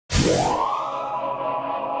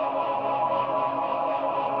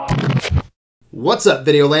What's up,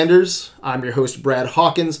 Videolanders? I'm your host, Brad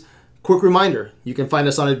Hawkins. Quick reminder, you can find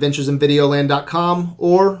us on adventuresinvideoland.com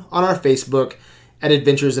or on our Facebook at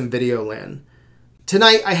Adventures in Videoland.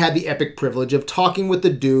 Tonight, I had the epic privilege of talking with the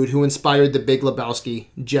dude who inspired The Big Lebowski,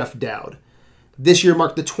 Jeff Dowd. This year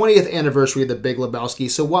marked the 20th anniversary of The Big Lebowski,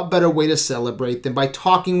 so what better way to celebrate than by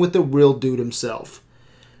talking with the real dude himself?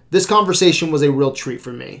 This conversation was a real treat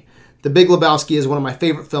for me. The Big Lebowski is one of my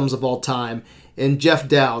favorite films of all time, and Jeff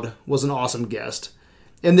Dowd was an awesome guest.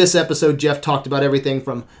 In this episode, Jeff talked about everything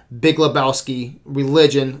from Big Lebowski,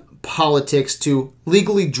 religion, politics, to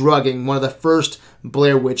legally drugging one of the first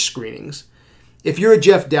Blair Witch screenings. If you're a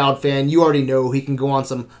Jeff Dowd fan, you already know he can go on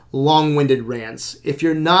some long-winded rants. If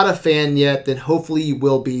you're not a fan yet, then hopefully you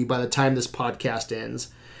will be by the time this podcast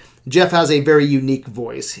ends. Jeff has a very unique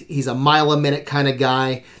voice. He's a mile-a-minute kind of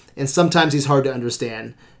guy, and sometimes he's hard to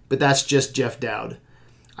understand, but that's just Jeff Dowd.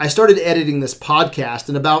 I started editing this podcast,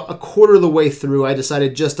 and about a quarter of the way through, I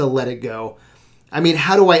decided just to let it go. I mean,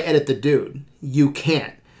 how do I edit the dude? You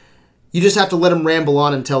can't. You just have to let him ramble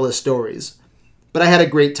on and tell his stories. But I had a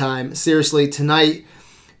great time. Seriously, tonight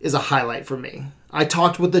is a highlight for me. I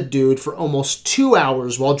talked with the dude for almost 2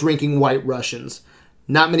 hours while drinking White Russians.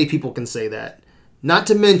 Not many people can say that. Not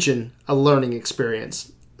to mention a learning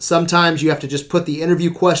experience. Sometimes you have to just put the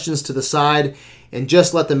interview questions to the side and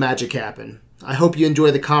just let the magic happen. I hope you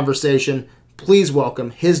enjoy the conversation. Please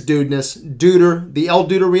welcome his dudeness, Duder, the El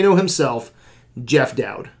Duderino himself, Jeff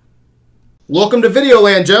Dowd. Welcome to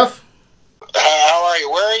Videoland, Jeff. How are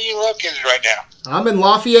you? Where are you located right now? I'm in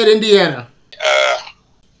Lafayette, Indiana.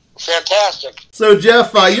 Fantastic. So,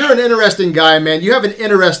 Jeff, you're an interesting guy, man. You have an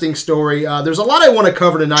interesting story. There's a lot I want to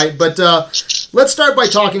cover tonight, but let's start by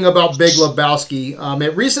talking about Big Lebowski.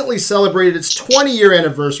 It recently celebrated its 20-year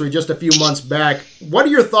anniversary just a few months back. What are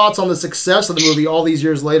your thoughts on the success of the movie all these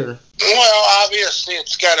years later? Well, obviously,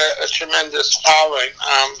 it's got a tremendous following.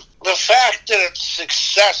 The fact that it's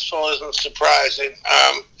successful isn't surprising.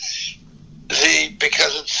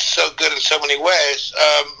 Because it's so good in so many ways.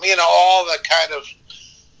 All the kind of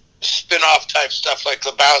spin-off type stuff like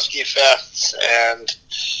Lebowski Fest and,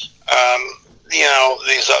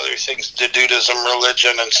 these other things, the dudism,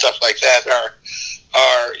 religion, and stuff like that are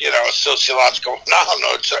sociological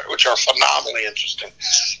phenomena which are phenomenally interesting.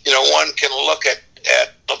 One can look at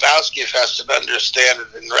Lebowski Fest and understand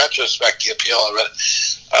it in retrospect, the appeal of it.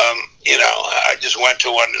 I just went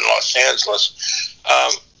to one in Los Angeles.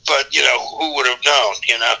 But, who would have known,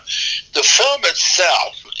 The film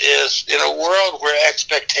itself is in a world where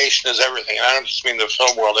expectation is everything. And I don't just mean the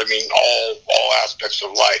film world, I mean all aspects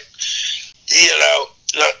of life.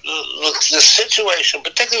 The situation,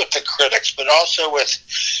 particularly with the critics, but also with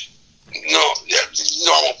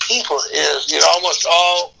normal people, is, almost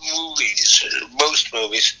all movies, most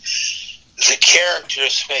movies, the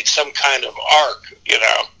characters make some kind of arc,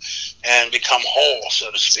 and become whole, so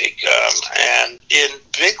to speak. And in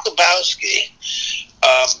Big Lebowski,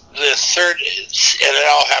 the third, and it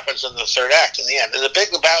all happens in the third act in the end. In the Big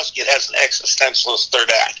Lebowski, it has an existentialist third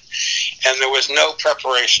act, and there was no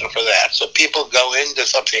preparation for that. So people go into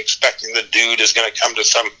something expecting the dude is going to come to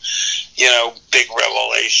some, big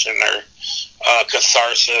revelation or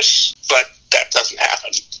catharsis, but that doesn't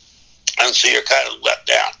happen. And so you're kind of let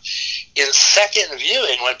down. In second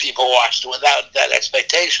viewing, when people watched it without that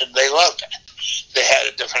expectation, they loved it. They had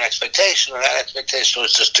a different expectation, and that expectation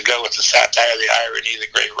was just to go with the satire, the irony, the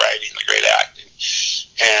great writing, the great acting,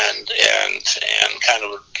 and kind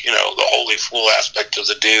of, the holy fool aspect of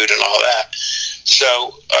the dude and all that.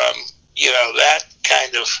 So, that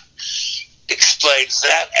kind of explains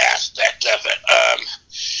that aspect of it.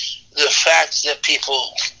 The fact that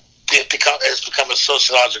it's become a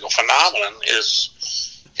sociological phenomenon is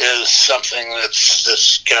something that's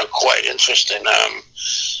just, quite interesting.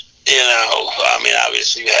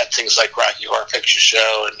 Obviously you had things like Rocky Horror Picture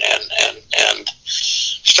Show and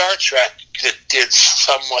Star Trek that did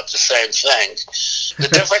somewhat the same thing. The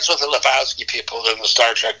difference with the Lebowski people and the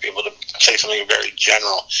Star Trek people, to say something very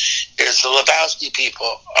general, is the Lebowski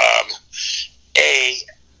people,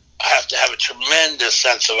 have to have a tremendous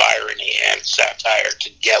sense of irony and satire to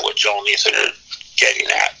get what Joel and Ethan are getting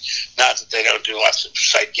at. Not that they don't do lots of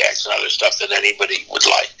sight gags and other stuff that anybody would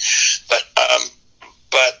like, but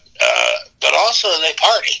also they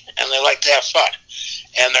party and they like to have fun,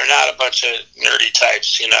 and they're not a bunch of nerdy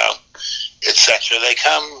types, etc. They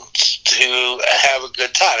come to have a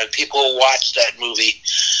good time, and people who watch that movie,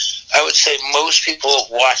 I would say most people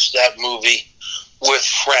have watched that movie with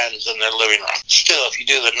friends in their living room. Still, if you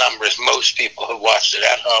do the numbers, most people have watched it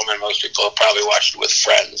at home, and most people have probably watched it with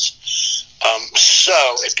friends.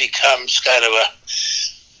 So it becomes kind of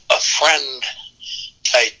a friend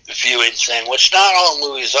type viewing thing, which not all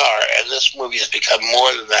movies are, and this movie has become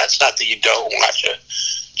more than that. It's not that you don't watch a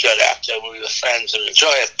Judd Apatow movie with friends and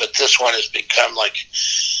enjoy it, but this one has become like,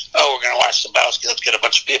 oh, we're going to watch Lebowski, let's get a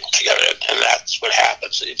bunch of people together, and that's what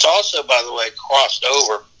happens. It's also, by the way, crossed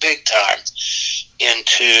over big time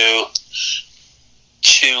into,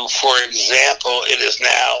 for example, it is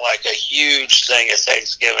now like a huge thing at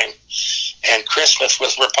Thanksgiving and Christmas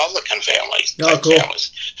with Republican families. Oh, cool.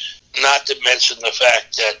 Families. Not to mention the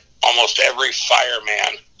fact that almost every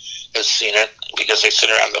fireman has seen it because they sit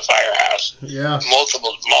around the firehouse. Yeah.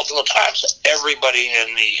 Multiple times. Everybody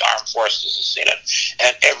in the armed forces has seen it.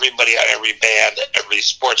 And everybody on every band, every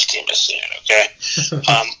sports team has seen it, okay?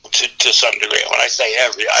 To some degree. When I say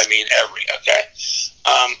every, I mean every, okay?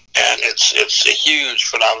 And it's a huge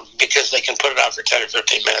phenomenon because they can put it on for 10 or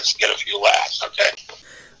 15 minutes and get a few laughs, okay?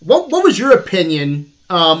 What was your opinion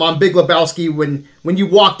on Big Lebowski when you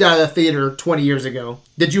walked out of the theater 20 years ago?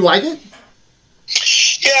 Did you like it?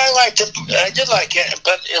 Yeah, I liked it. I did like it,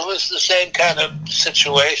 but it was the same kind of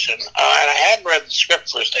situation. And I hadn't read the script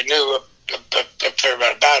first. I knew a fair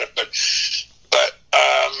amount about it, but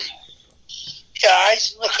yeah, I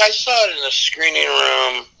saw it in a screening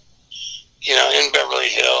room, in Beverly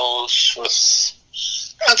Hills with,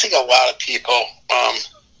 I don't think, a lot of people,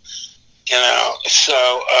 so,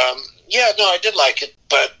 yeah, no, I did like it,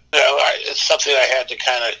 but, it's something I had to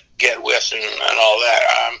kind of get with and all that.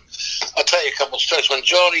 I'll tell you a couple of stories. When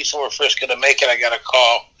Joel and Ethan were first going to make it, I got a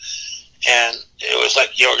call, and it was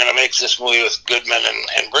like, we're going to make this movie with Goodman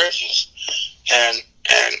and Bridges, and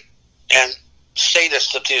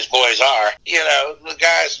sadists that these boys are, the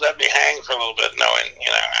guys let me hang for a little bit, knowing,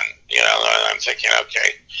 and I'm thinking,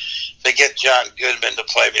 okay, if they get John Goodman to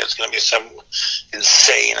play me, it's going to be some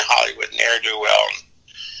insane Hollywood ne'er-do-well.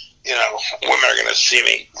 Women are going to see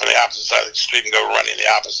me on the opposite side of the street and go running the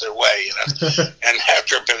opposite way, And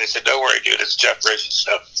after a bit, they said, "Don't worry, dude, it's Jeff Bridges."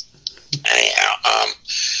 So, anyhow,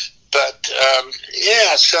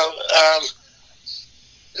 yeah. So,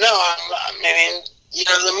 no, I mean,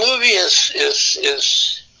 the movie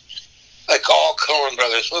is like all Coen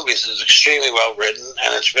Brothers movies, is extremely well written,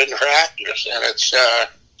 and it's written for actors, and it's and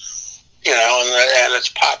it's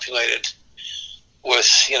populated with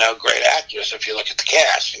great actors. If you look at the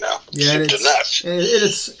cast, yeah, soup to nuts. And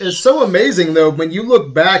it's so amazing though when you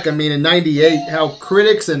look back. I mean, in '98, how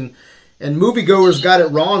critics and moviegoers got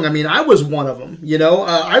it wrong. I mean, I was one of them.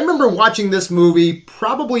 I remember watching this movie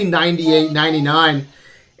probably '98, '99,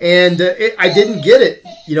 and I didn't get it.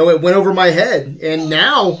 It went over my head. And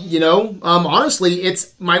now, honestly,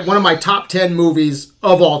 it's one of my top 10 movies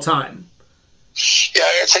of all time.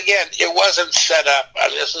 Yeah, it wasn't set up.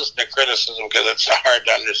 This isn't a criticism because it's hard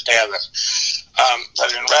to understand this.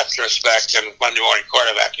 But in retrospect, and Monday morning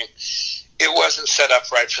quarterbacking, it wasn't set up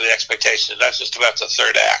right for the expectations. That's just about the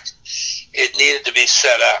third act. It needed to be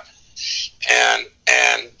set up, and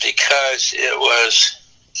because it was,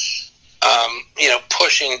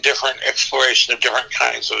 pushing different exploration of different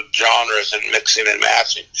kinds of genres and mixing and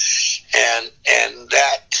matching, and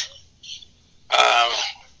that.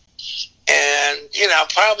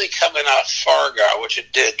 Probably coming off Fargo, which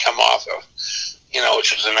it did come off of,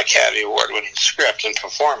 which was an Academy Award-winning script and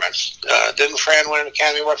performance. Didn't Fran win an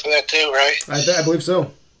Academy Award for that too, right? I believe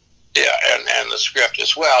so. Yeah, and the script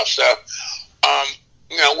as well. So,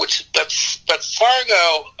 but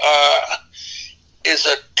Fargo is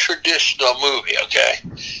a traditional movie, okay?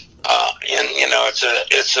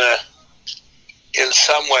 It's a in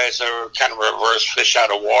some ways a kind of reverse fish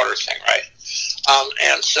out of water thing, right?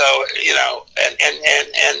 And so,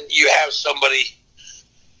 and you have somebody,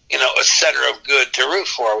 a center of good to root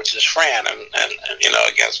for, which is Fran, and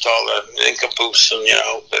against all the nincompoops and,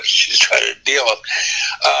 that she's trying to deal with.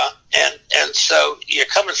 And so you're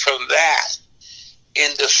coming from that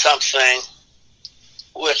into something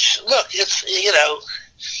which, look, it's,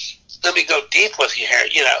 let me go deep with you here.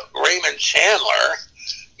 Raymond Chandler,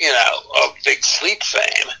 of Big Sleep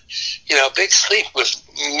fame, Big Sleep was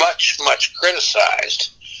much, much criticized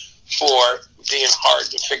for being hard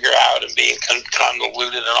to figure out and being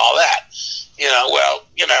convoluted and all that.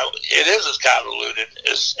 It is as convoluted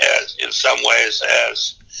as in some ways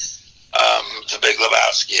as The Big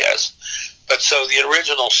Lebowski is. But so the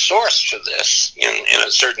original source for this, in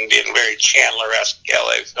a certain being very Chandler-esque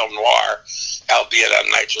LA film noir, albeit on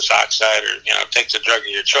nitrous oxide or, take the drug of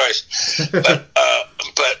your choice. But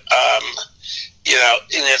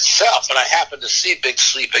in itself, and I happened to see Big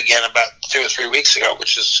Sleep again about 2 or 3 weeks ago,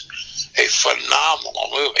 which is a phenomenal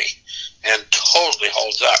movie and totally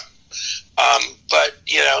holds up. But,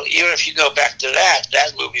 even if you go back to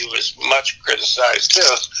that movie was much criticized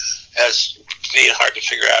too, as being hard to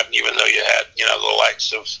figure out. And even though you had, the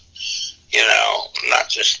likes of, not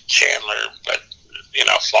just Chandler, but,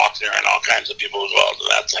 Faulkner and all kinds of people as well to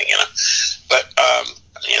that thing, But,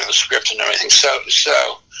 the script and everything. So,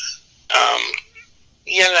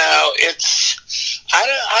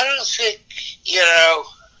 I don't think,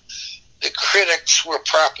 the critics were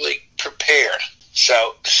properly prepared.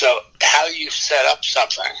 So how you set up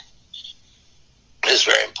something is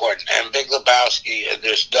very important. And Big Lebowski,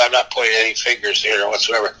 I'm not pointing any fingers here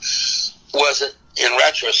whatsoever, in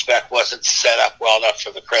retrospect, wasn't set up well enough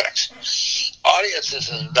for the critics. Audiences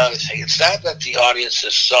is another thing. It's not that the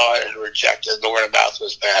audiences saw it and rejected the word of mouth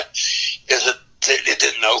was bad. Is it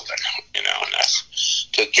didn't open, and that's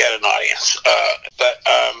to get an audience.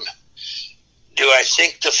 Do I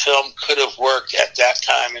think the film could have worked at that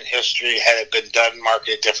time in history had it been done,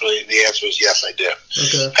 marketed differently? The answer is yes, I do.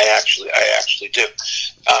 Okay. I actually do.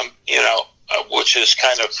 Which is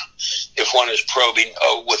kind of, if one is probing,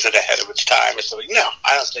 was it ahead of its time or something? No,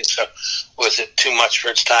 I don't think so. Was it too much for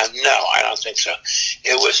its time? No, I don't think so.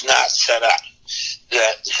 It was not set up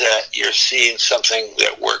that you're seeing something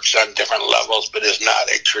that works on different levels but is not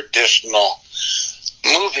a traditional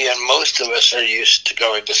movie, and most of us are used to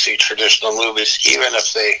going to see traditional movies, even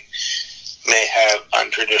if they may have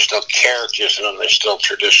untraditional characters in them, they're still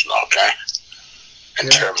traditional, okay? In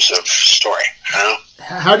terms of story,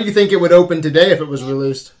 How do you think it would open today if it was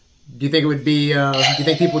released? Do you think it would be, do you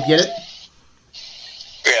think people would get it?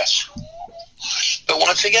 Yes. But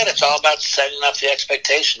once again, it's all about setting up the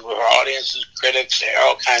expectation with our audiences, critics,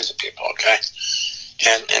 all kinds of people, okay?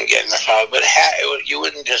 And getting their follow. But you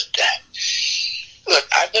wouldn't just... Look,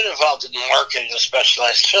 I've been involved in marketing of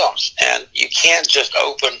specialized films, and you can't just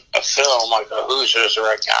open a film like a Hoosiers or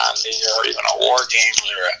a Gandhi or even a War Games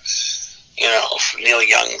or a Neil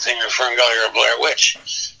Young thing or Ferngully or Blair Witch,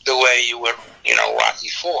 the way you would, Rocky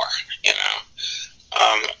IV,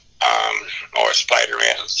 or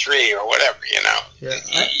Spider-Man 3 or whatever, Yeah.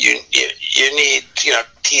 You need,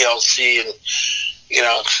 TLC and,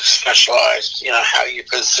 specialized, how you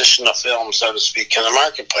position a film, so to speak, in the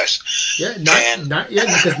marketplace. Yeah,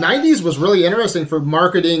 because 90s was really interesting for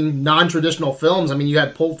marketing non-traditional films. I mean, you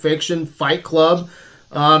had Pulp Fiction, Fight Club,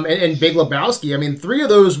 and Big Lebowski. I mean, 3 of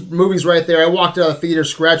those movies right there, I walked out of the theater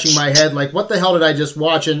scratching my head like, what the hell did I just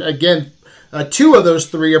watch? And again, 2 of those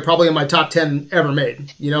 3 are probably in my top 10 ever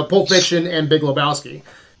made. Pulp Fiction and Big Lebowski.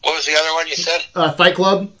 What was the other one you said? Fight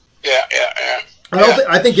Club. Yeah.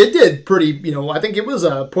 I think it did pretty, I think it was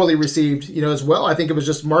poorly received, as well. I think it was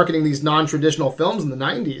just marketing these non-traditional films in the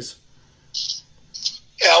 90s.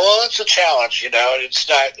 Yeah, well, it's a challenge, and it's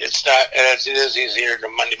not, and it is easier to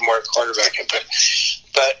Monday morning quarterbacking,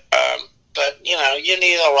 but you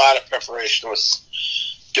need a lot of preparation with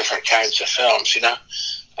different kinds of films,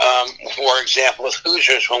 For example, with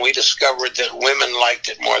Hoosiers, when we discovered that women liked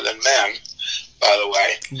it more than men, by the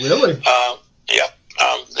way. Really? Yep.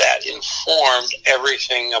 That informed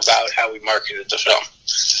everything about how we marketed the film.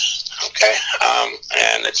 Okay?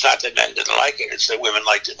 And it's not that men didn't like it, it's that women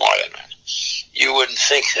liked it more than men. You wouldn't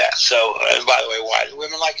think that. So, and by the way, why do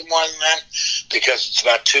women like it more than men? Because it's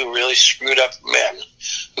about 2 really screwed up men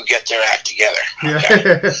who get their act together.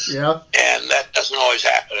 Okay? Yeah. And that doesn't always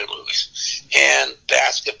happen in movies. And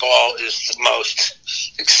basketball is the most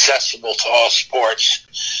accessible to all sports.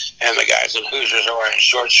 And the guys in Hoosiers are wearing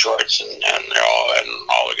short shorts, and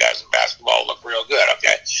all the guys in basketball look real good.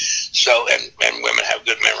 Okay, so and women have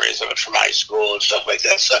good memories of it from high school and stuff like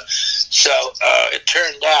that. So it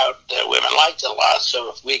turned out that women liked it a lot.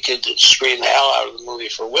 So if we could screen the hell out of the movie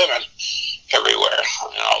for women everywhere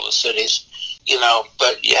in all the cities,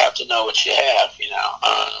 but you have to know what you have,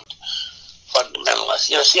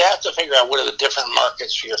 fundamentalist. So you have to figure out what are the different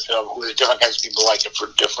markets for your film, who the different kinds of people like it for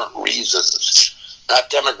different reasons.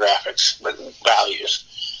 Not demographics, but values,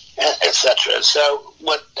 etc. And so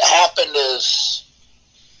what happened is,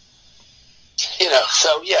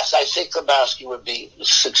 so yes, I think Lebowski would be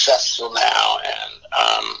successful now, and,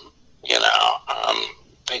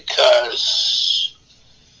 because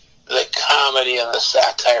the comedy and the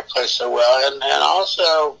satire play so well, and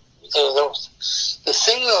also the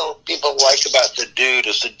thing that people like about the dude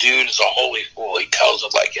is a holy fool. He tells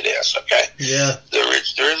it like it is, okay? Yeah. The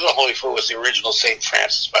original Holy Fool was the original St.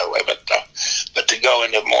 Francis, by the way, but to go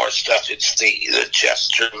into more stuff, it's the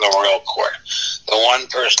jester in the royal court. The one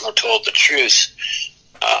person who told the truth,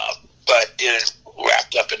 but did it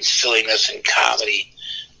wrapped up in silliness and comedy,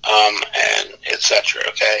 and etc.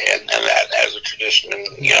 Okay, and that as a tradition in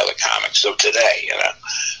the comics of today,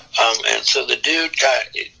 and so the dude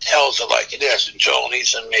tells it like it is, and Joel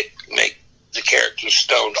needs to make the character's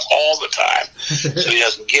stoned all the time, so he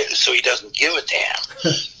doesn't give a damn.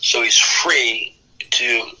 So he's free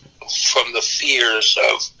from the fears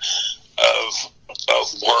of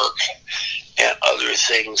work and other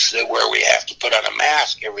things where we have to put on a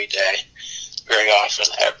mask every day, very often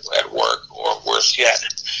at work, or worse yet,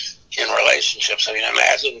 in relationships. I mean,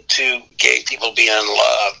 imagine two gay people being in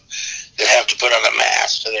love that have to put on a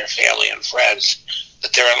mask to their family and friends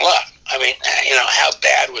that they're in love. I mean, how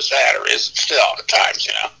bad was that, or is it still at times,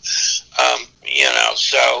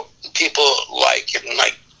 so people like it, and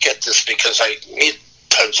I get this because I meet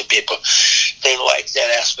tons of people. They like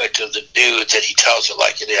that aspect of the dude, that he tells it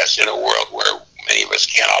like it is, in a world where many of us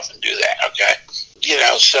can't often do that, okay?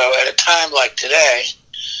 So at a time like today,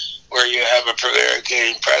 where you have a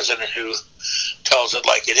prevaricating president who tells it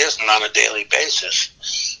like it isn't on a daily basis,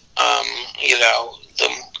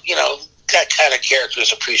 that kind of character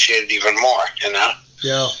is appreciated even more,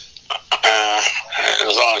 Yeah.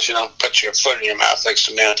 As long as you don't put your foot in your mouth like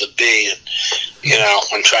Samantha Bee,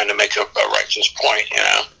 when trying to make a righteous point,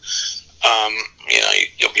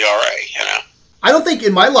 you'll be all right, I don't think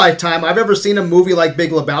in my lifetime I've ever seen a movie like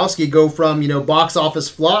Big Lebowski go from, box office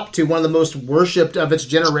flop to one of the most worshipped of its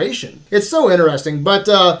generation. It's so interesting. But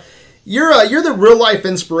you're the real life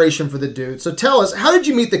inspiration for the dude. So tell us, how did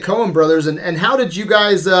you meet the Coen brothers, and how did you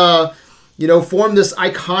guys form this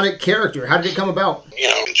iconic character? How did it come about?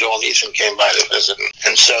 Joel and Ethan came by to visit,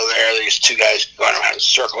 and so there are these two guys going around in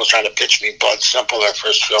circles trying to pitch me Blood Simple, their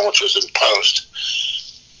first film, which was in post.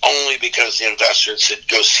 Only because the investor said,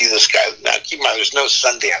 go see this guy. Now, keep in mind, there's no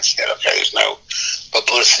Sundance yet, okay? There's no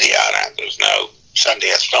publicity on it. There's no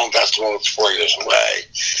Sundance Film Festival. It's 4 years away.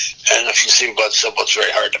 And if you've seen Blood Simple, it's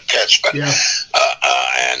very hard to pitch. But yeah.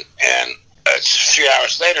 And it's 3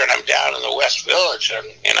 hours later, and I'm down in the West Village, and,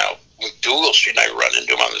 McDougal Street, and I run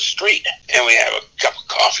into him on the street. And we have a cup of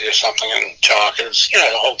coffee or something and talk, and it's, a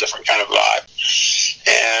whole different kind of vibe.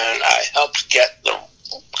 And I helped get the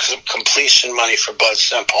completion money for Blood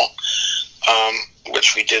Simple,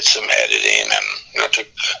 which we did some editing, and took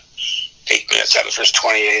 8 minutes out of the first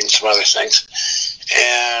 28 and some other things,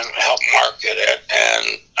 and helped market it.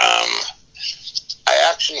 And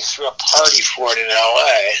I actually threw a party for it in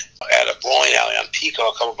LA at a bowling alley on Pico,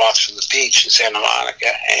 a couple blocks from the beach in Santa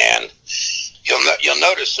Monica, and you'll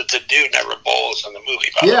notice that the dude never bowls in the movie,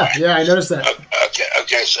 by the way. Yeah, I noticed that.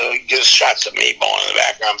 Okay, so he gives shots of me bowling in the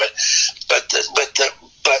background, but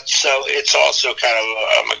so it's also kind of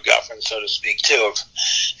a MacGuffin, so to speak, too.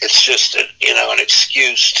 It's just an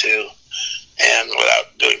excuse to, and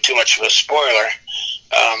without doing too much of a spoiler,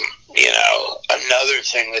 another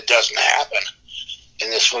thing that doesn't happen in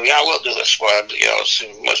this movie. I will do the spoiler, but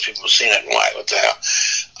most people have seen it, and why? What the hell?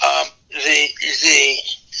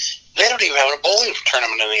 They don't even have a bowling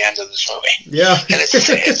tournament in the end of this movie. Yeah, and it's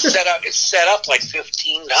set up like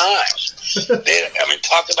 15 times.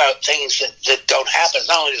 Talk about things that don't happen.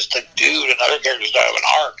 Not only does the dude and other characters don't have an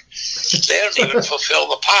arc, they don't even fulfill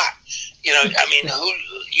the pot.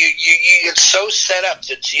 It's so set up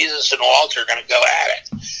that Jesus and Walter are going to go at it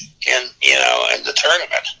in the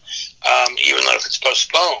tournament. Even though if it's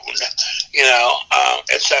postponed,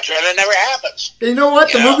 etc., and it never happens. You know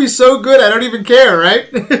what? The movie's so good, I don't even care, right?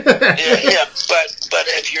 yeah. But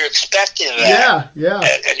if you're expecting that,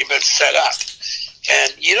 and you've been set up,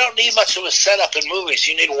 and you don't need much of a setup in movies.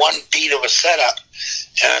 You need one beat of a setup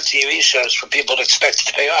on TV shows for people to expect it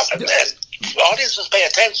to pay off, and audiences pay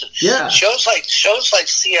attention. Yeah. Shows like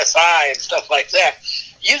CSI and stuff like that,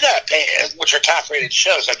 you got to pay, which are top-rated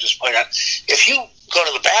shows. I'm just pointing out, if you go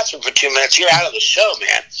to the bathroom for 2 minutes, you're out of the show,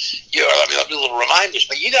 man. I'll do little reminders,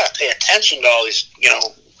 but you got to pay attention to all these,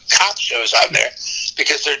 cop shows out there,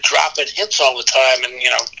 because they're dropping hints all the time, and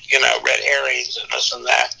red herrings and this and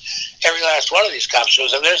that. Every last one of these cop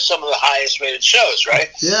shows, and they're some of the highest rated shows, right?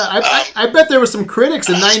 Yeah, I bet there were some critics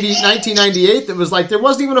in 1998 that was like, there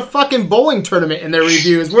wasn't even a fucking bowling tournament in their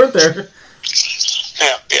reviews, weren't there?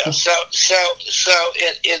 Yeah. So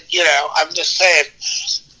I'm just saying,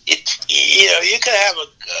 you could have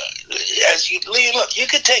you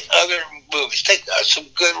could take other movies, take some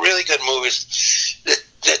really good movies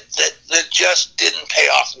that just didn't pay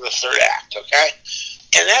off in the third act, okay?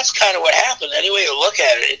 And that's kind of what happened. Any way you look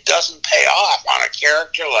at it, it doesn't pay off on a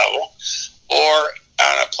character level or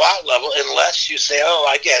on a plot level unless you say, oh,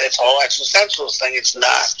 I get it, it's a whole existentialist thing. It's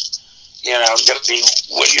not, going to be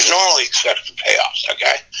what you normally expect for payoffs,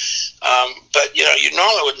 okay? But, you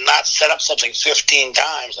normally would not set up something 15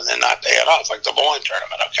 times and then not pay it off, like the bowling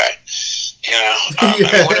tournament, okay?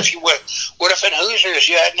 What if in Hoosiers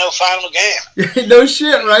you had no final game? No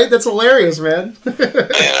shit, right? That's hilarious, man.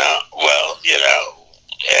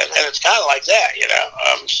 And it's kind of like that,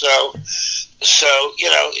 So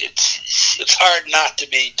it's hard not to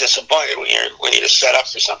be disappointed when you're set up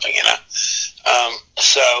for something,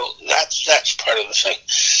 So that's part of the thing.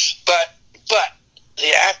 But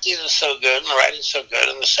the acting is so good, and the writing is so good,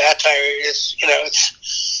 and the satire is, and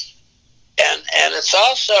it's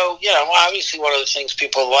also, obviously one of the things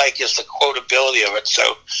people like is the quotability of it.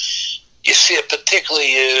 So you see it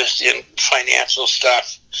particularly used in financial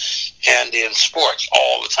stuff and in sports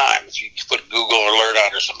all the time. If you put Google alert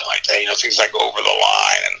on or something like that, things like over the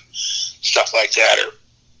line and stuff like that are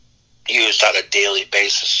used on a daily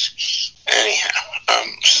basis. Anyhow,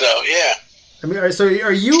 so yeah. I mean, so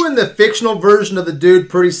are you in the fictional version of the dude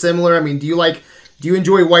pretty similar? I mean, do you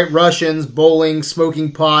enjoy White Russians, bowling,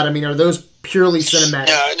 smoking pot? I mean, are those purely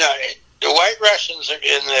cinematic? No. The White Russians are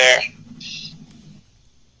in there.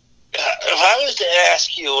 If I was to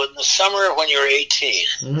ask you in the summer when you were 18,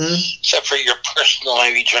 except for your personal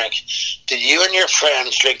heavy drink, did you and your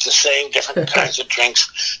friends drink the same different kinds of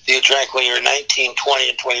drinks that you drank when you were 19, 20,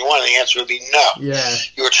 and 21? The answer would be no. Yeah.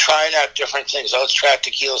 You were trying out different things. Let's try out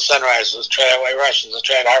Tequila Sunrise. Let's try out White Russians. Let's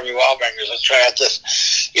try out Harvey Wallbangers. Let's try out this,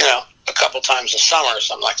 a couple times a summer or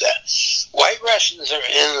something like that. White Russians are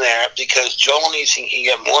in there because Joel Neeson can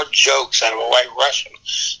get more jokes out of a White Russian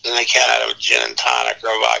than they can out of a gin and tonic or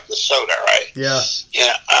a vodka soda, right? Yeah.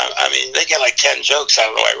 I mean, they get like 10 jokes out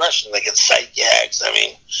of the White Russian. They get sight gags. I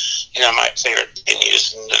mean, my favorite thing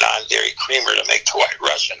using the non-dairy creamer to make the White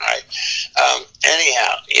Russian, right?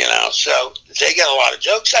 So they get a lot of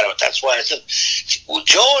jokes out of it. That's why I said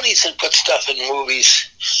Joel Neeson put stuff in movies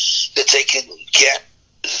that they can get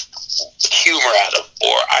humor out of,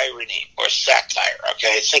 or irony, or satire,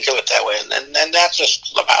 okay? Think of it that way. And then that's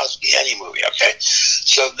just Lebowski, any movie, okay?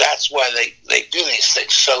 So that's why they do these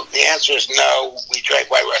things. So the answer is no, we drank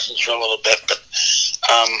White Russians for a little bit, but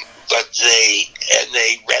they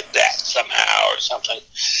read that somehow or something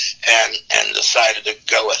and decided to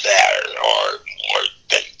go with that or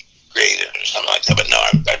they created it or something like that. But no,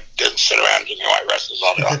 I didn't sit around drinking White Russians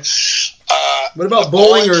all day long. What about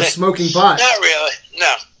bowling or smoking pot? Not really,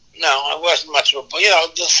 no. No, it wasn't much of a,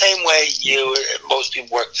 the same way most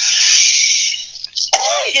people work.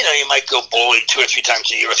 You might go bowling 2 or 3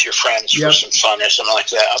 times a year with your friends for some fun or something like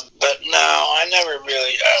that. But no, I never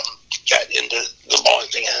really got into the bowling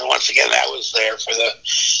thing. And once again, that was there for the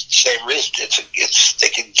same reason. They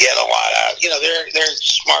could get a lot out. They're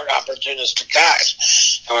smart, opportunistic guys,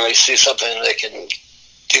 and when they see something they can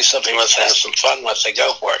do something with and have some fun with, they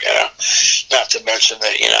go for it, Not to mention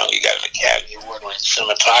that, you got an Academy Award-winning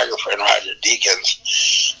cinematographer in Roger Deakins,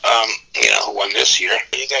 who won this year.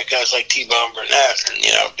 You got guys like T-Bone Burnett and,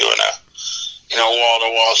 doing a,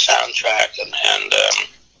 wall-to-wall soundtrack and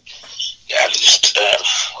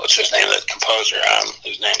what's his name, the composer,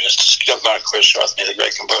 whose name just jumped on Chris Roth, the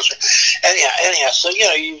great composer. Anyhow, so,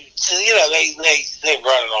 they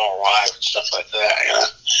brought it all alive and stuff like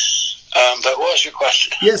that, But what was your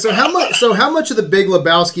question? Yeah, so how much of the Big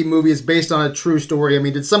Lebowski movie is based on a true story? I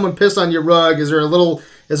mean, did someone piss on your rug? Is there a little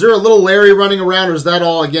Larry running around, or is that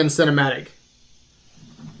all again cinematic?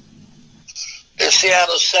 The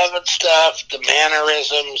Seattle 7 stuff, the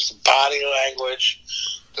mannerisms, the body language,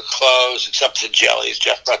 the clothes, except the jellies.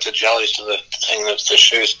 Jeff brought the jellies to the thing that's the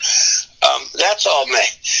shoes. That's all me.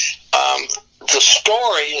 The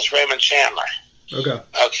story is Raymond Chandler. Okay.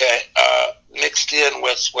 Mixed in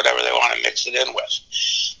with whatever they want to mix it in with,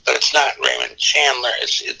 but it's not Raymond Chandler.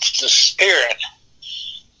 It's the spirit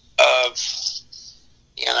of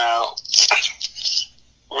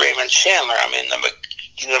Raymond Chandler. I mean, the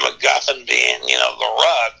MacGuffin being the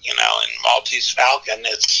rug. In Maltese Falcon,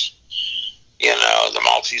 it's the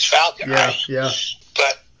Maltese Falcon. Yeah, right? Yeah.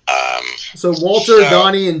 But so Walter,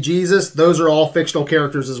 Donnie, and Jesus, those are all fictional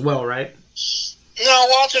characters as well, right? No,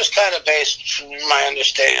 Walter's kind of based, from my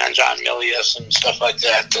understanding, on John Milius and stuff like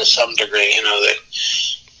that to some degree, the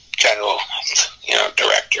kind of,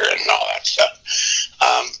 director and all that stuff.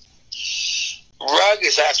 Rugg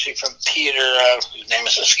is actually from Peter, whose name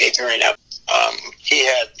is escaping right now. He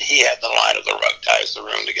had the line of the Rugg ties the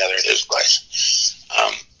room together at his place.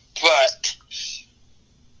 But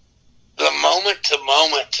the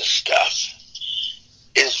moment-to-moment stuff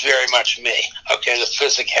is very much me, okay? The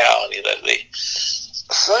physicality,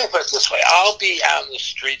 so let me put it this way. I'll be out in the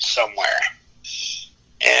street somewhere,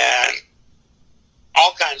 and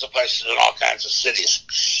all kinds of places in all kinds of cities,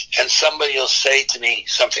 and somebody will say to me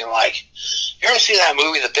something like, you ever see that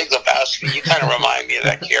movie, The Big Lebowski? You kind of remind me of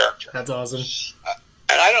that character. That's awesome.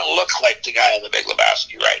 And I don't look like the guy in The Big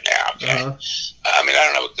Lebowski right now, okay? Uh-huh. I mean, I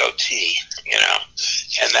don't have a goatee,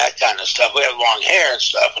 and that kind of stuff. We have long hair and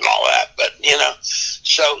stuff and all that, but,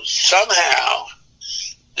 so somehow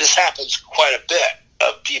this happens quite a bit.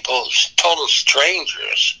 of people, total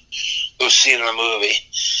strangers, who've seen the movie.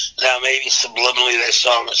 Now, maybe subliminally they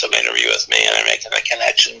saw him in some interview with me and they're making a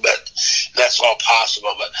connection, but that's all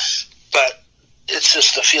possible. But it's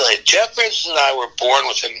just the feeling. Jeff Bridges and I were born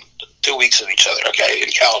within 2 weeks of each other, okay, in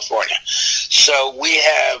California. So we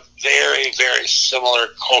have very, very similar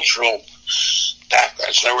cultural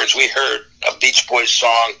backgrounds. In other words, we heard a Beach Boys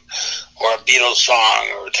song or a Beatles song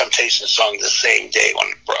or a Temptations song the same day when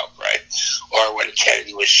it broke, right? Or when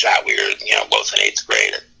Kennedy was shot, we were, both in 8th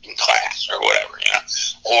grade in class or whatever,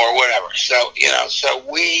 or whatever. So, so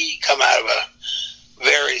we come out of a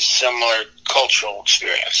very similar cultural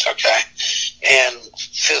experience, okay? And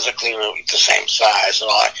physically we're the same size and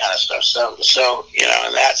all that kind of stuff. So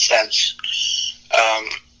in that sense,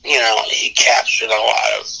 he captured a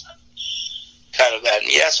lot of kind of that.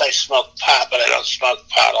 And yes, I smoke pot, but I don't smoke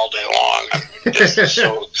pot all day long.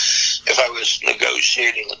 So if I was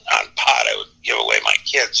negotiating on pot, I would give away my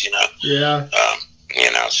kids, Yeah.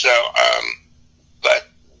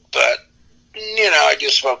 But I do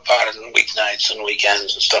smoke pot on weeknights and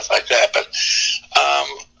weekends and stuff like that. But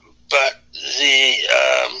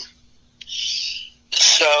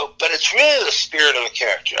it's really the spirit of the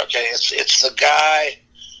character, okay? It's the guy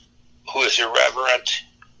who is irreverent,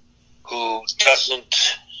 who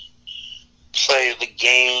doesn't play the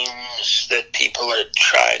games that people are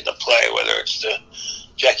trying to play, whether it's the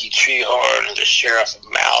Jackie Treehorn or the Sheriff of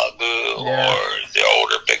Malibu or the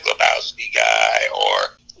older Big Lebowski guy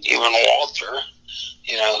or even Walter,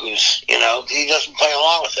 who's, he doesn't play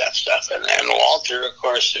along with that stuff. And Walter, of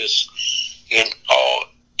course, is,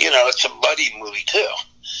 it's a buddy movie too.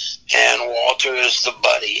 And Walter is the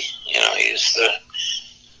buddy, he's the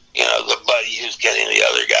buddy who's getting the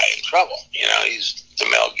other guy in trouble. He's the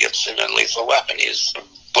Mel Gibson in Lethal Weapon. He's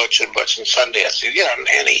Butch and Sundance, in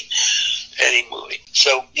any movie.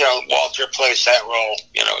 So, Walter plays that role,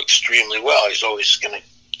 extremely well. He's always going to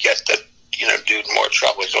get the, dude in more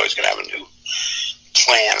trouble. He's always going to have a new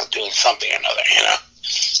plan of doing something or another,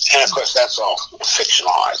 And, of course, that's all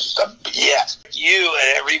fictionalized stuff. But, yes, you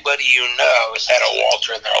and everybody has had a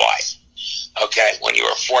Walter in their life, okay? When you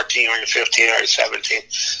were 14 or you're 15 or you're 17,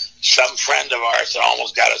 some friend of ours that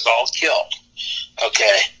almost got us all killed,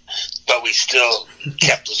 okay? But we still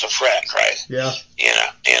kept as a friend, right? Yeah.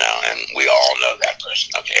 And we all know that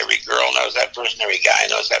person, okay? Every girl knows that person, every guy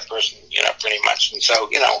knows that person, pretty much. And so,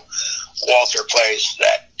 Walter plays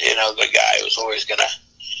that, the guy who's always going to,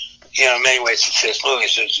 in many ways it's his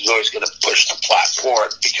movies, he's always going to push the plot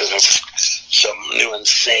forward because of some new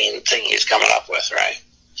insane thing he's coming up with, right?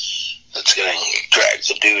 That's going to drag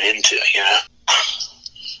the dude into,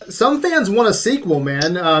 Some fans want a sequel,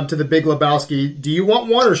 man, to The Big Lebowski. Do you want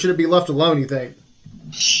one, or should it be left alone, you think?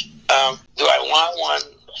 Do I want one?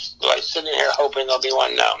 Do I sit in here hoping there'll be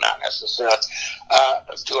one? No, not necessarily.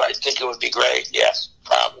 Do I think it would be great? Yes,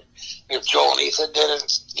 probably. If Joel and Ethan did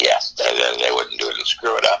it, yes, they wouldn't do it and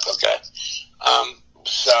screw it up, okay?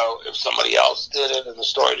 So if somebody else did it and the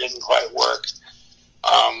story didn't quite work,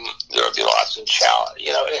 there would be lots of challenge.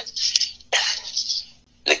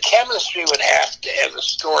 The chemistry would have to, and the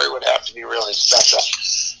story would have to be really special.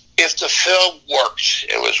 If the film worked,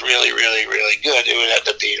 it was really, really, really good, it would end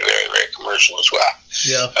up being very, very commercial as well.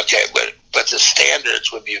 Yeah. Okay, but the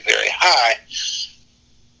standards would be very high,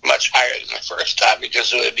 much higher than the first time,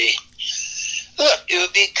 because it would be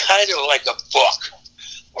kind of like a book,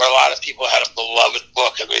 where a lot of people had a beloved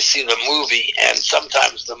book, and they see the movie, and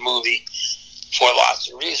sometimes the movie, for lots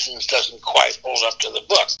of reasons, doesn't quite hold up to the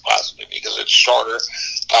book, possibly because it's shorter,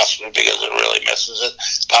 possibly because it really misses it,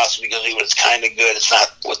 possibly because even it's kind of good, it's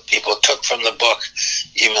not what people took from the book,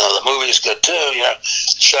 even though the movie is good too,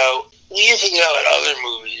 So you can go at other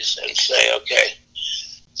movies and say, okay,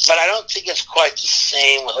 but I don't think it's quite the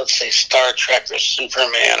same with, let's say, Star Trek or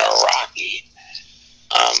Superman or Rocky,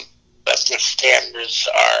 but the standards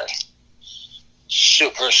are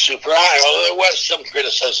super, super high. Although there was some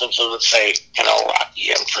criticisms of, let's say,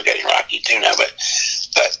 Rocky. I'm forgetting Rocky too now, but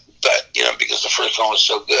because the first one was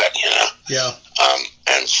so good, Yeah.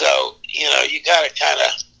 And so, you got to kind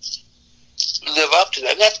of live up to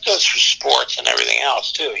that. And that goes for sports and everything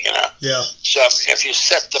else too, Yeah. So if you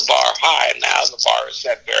set the bar high, now the bar is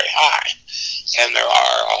set very high, and there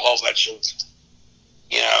are a whole bunch of,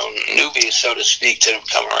 newbies, so to speak, that have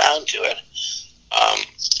come around to it,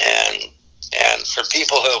 and for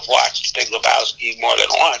people who have watched Big Lebowski more than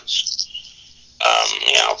once,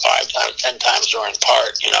 5 times, 10 times, or in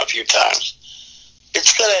part, a few times,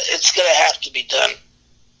 it's gonna have to be done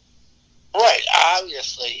right.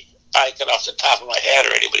 Obviously, I could, off the top of my head,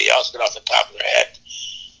 or anybody else could, off the top of their head,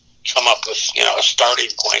 come up with a starting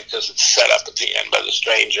point, because it's set up at the end by the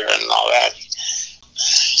stranger and all that.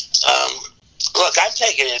 Look, I'm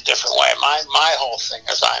taking it a different way. My whole thing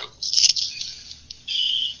is I'm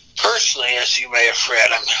personally, as you may have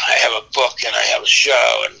read, I have a book and I have a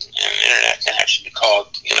show and an internet connection called,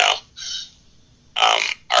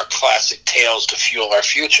 our classic tales to fuel our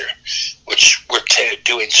future, which we're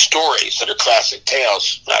doing stories that are classic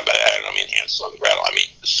tales. I don't mean Hansel and Gretel. I mean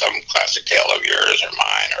some classic tale of yours or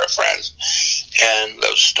mine or a friend's. And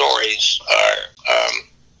those stories are,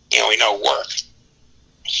 we know work.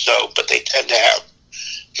 So, but they tend to have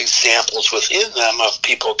examples within them of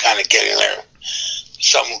people kind of getting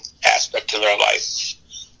some aspect of their life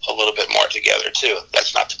a little bit more together too.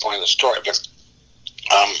 That's not the point of the story,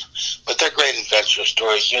 but they're great adventure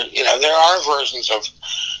stories. There are versions of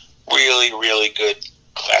really, really good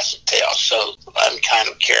classic tales. So I'm kind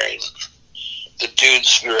of carrying the dude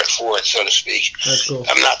spirit forward, so to speak. That's cool.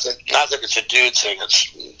 I'm not that it's a dude thing.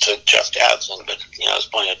 It's a Jeff Dowd thing, but there's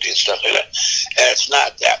plenty of dude stuff like that. And it's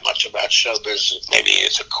not that much about showbiz. Maybe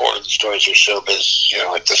it's a quarter of the stories are showbiz.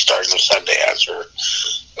 Like the starting of Sundance or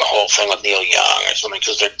the whole thing with Neil Young or something,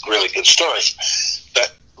 because they're really good stories.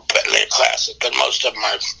 But they're classic. But most of them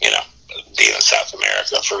are, being in South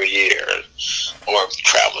America for a year or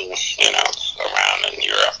traveling, around in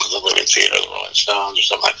Europe with the Living Theater, the Rolling Stones or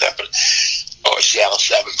something like that. Or Seattle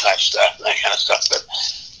 7 type stuff, that kind of stuff.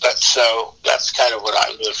 But so that's kind of what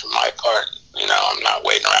I'm doing for my part. I'm not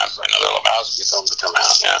waiting around for another Lebowski film to come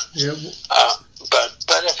out. Yeah.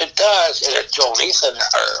 But if it does, and if Joel and Ethan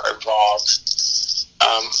are involved,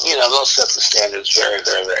 they'll set the standards very,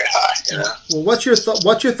 very, very high. Well, what's your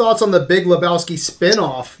thoughts on the Big Lebowski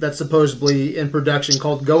spinoff that's supposedly in production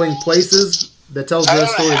called Going Places that tells the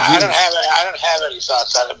story of Jesus? I don't have any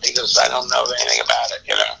thoughts on it because I don't know anything about it.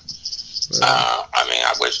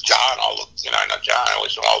 I wish John I know John. I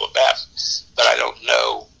wish him all the best, but I don't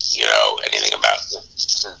know, anything about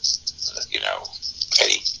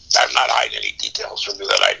I'm not hiding any details from you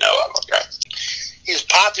that I know of. Okay, he's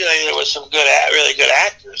populated with some really good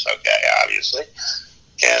actors. Okay, obviously,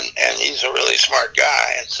 and he's a really smart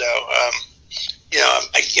guy, and so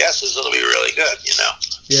my guess is it'll be really good.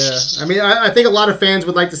 Yeah, I think a lot of fans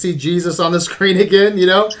would like to see Jesus on the screen again.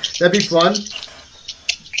 That'd be fun.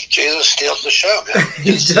 Jesus steals the show, man.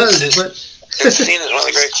 He does, but his scene is one of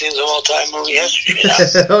the great scenes of all time movie history.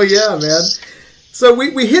 Oh yeah, man. So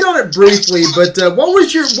we hit on it briefly, but what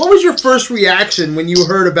was your first reaction when you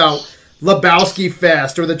heard about Lebowski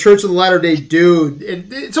Fest or the Church of the Latter-day Dude?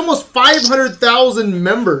 It's almost 500,000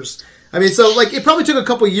 members. So it probably took a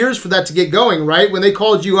couple years for that to get going, right? When they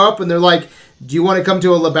called you up and they're like, "Do you want to come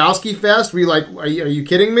to a Lebowski Fest?" Were you like, "Are you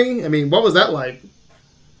kidding me?" What was that like?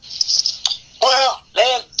 Well,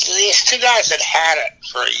 these two guys had it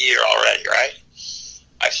for a year already, right?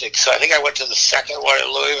 I think so. I think I went to the second one in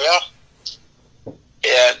Louisville,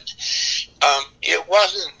 and it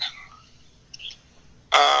wasn't.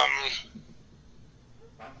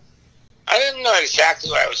 I didn't know exactly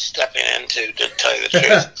what I was stepping into, to tell you the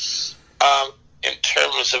truth, in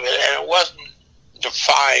terms of it, and it wasn't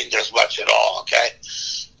defined as much at all, okay,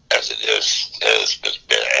 as it is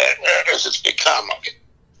as it's become. Okay.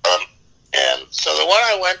 And so the one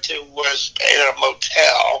I went to was in a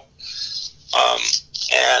motel,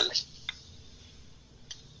 and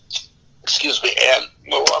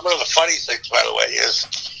one of the funny things, by the way, is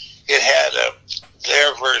it had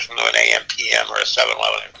their version of an AM PM or a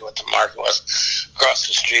 7-Eleven, what the market was, across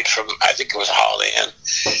the street from, I think it was Holiday Inn,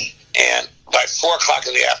 and by 4 o'clock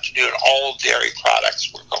in the afternoon, all dairy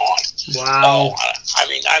products were gone. Wow.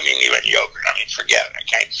 Even yogurt. Forget it,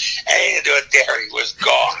 okay? Anything to do with dairy was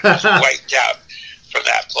gone. It was wiped out from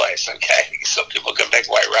that place, okay? So people could make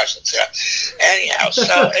White Russians, yeah. Anyhow,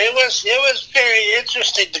 so it was very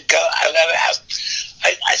interesting to go.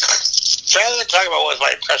 Rather than talk about what was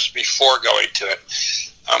my impression before going to it,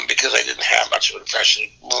 because I didn't have much of an impression,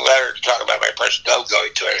 better to talk about my impression of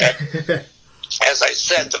going to it. And, as I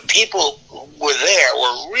said, the people who were there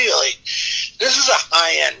were really, this is a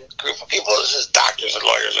high-end group of people. This is doctors and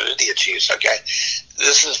lawyers and India chiefs, okay?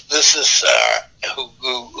 This is who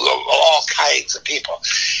all kinds of people.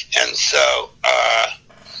 And so,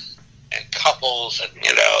 and couples and,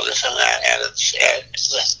 this and that. And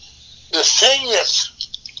the thing that's,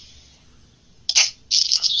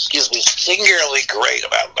 singularly great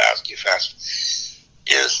about Lebowski Fest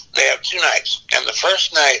is they have 2 nights. And the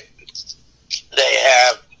first night, they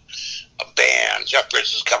have a band. Jeff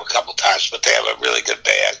Bridges has come a couple times, but they have a really good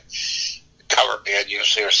band, cover band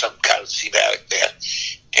usually, or some kind of thematic band.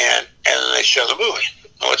 And then they show the movie,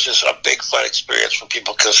 which is a big fun experience for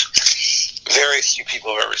people because very few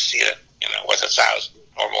people have ever seen it, with 1,000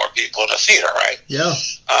 or more people in a theater, right? Yeah.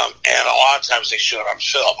 And a lot of times they show it on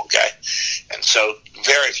film, okay? And so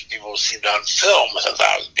very few people will see it on film with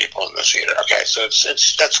 1,000 people in the theater, okay? So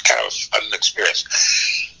that's kind of an experience.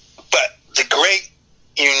 But the great,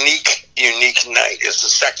 unique night is the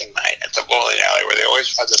second night at the bowling alley, where they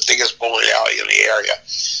always have the biggest bowling alley in the area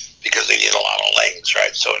because they need a lot of lanes,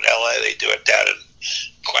 right? So in L.A., they do it down in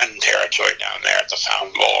Glen territory down there at the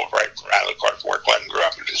Fountain Bowl, right around the corner from where Glenn grew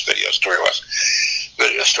up, and his video store was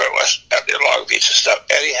out there in Long Beach and stuff.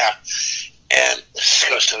 Anyhow, and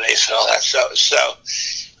Costa Mesa and all that stuff. So,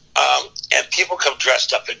 and people come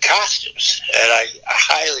dressed up in costumes, and I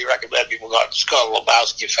highly recommend people go out. It's called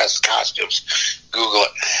Lebowski Fest Costumes. Google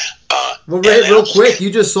it. Well, Ray, real quick,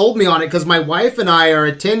 you just sold me on it, because my wife and I are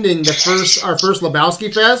attending our first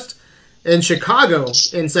Lebowski Fest in Chicago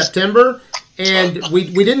in September, and we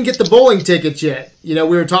didn't get the bowling tickets yet. You know,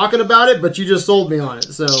 we were talking about it, but you just sold me on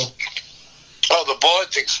it. So, the bowling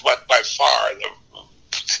thing's by far.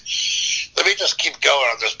 Let me just keep going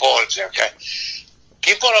on this bowling thing, okay?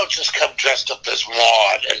 People don't just come dressed up as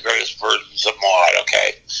Maude and various versions of Maude,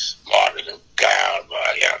 okay? Maude in a gown,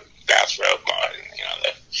 bathrobe,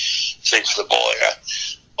 the things for the bowling,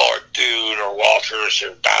 or Dude, or Walters,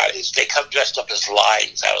 or Dotties. They come dressed up as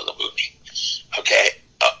lines out of the movie, okay?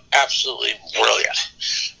 Absolutely brilliant.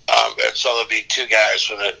 And so there'll be two guys,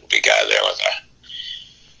 with a big guy there with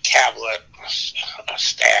a tablet, a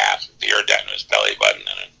staff, beard down in his belly button,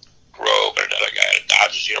 and a robe, and another guy in a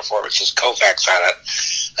Dodgers uniform. It says Koufax on it.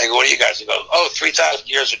 I go, what are you guys? They go, 3,000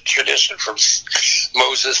 years of tradition from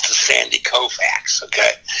Moses to Sandy Koufax,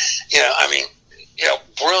 okay?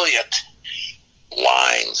 Brilliant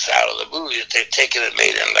lines out of the movie that they've taken and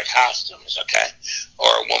made into costumes, okay? Or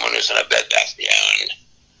a woman who's in a Bed Bath Beyond,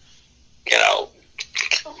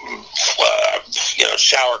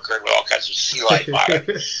 shower curtain with all kinds of sea light on it,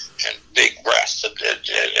 and big breasts, and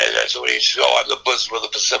that's what he's on the bosom of the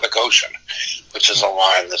Pacific Ocean, which is a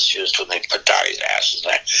line that's used when they put Dottie's asses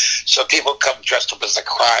there. So people come dressed up as a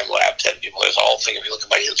crime lab. 10 people. There's a whole thing. If you look at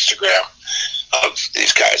my Instagram,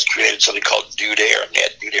 these guys created something called Dude Air, and they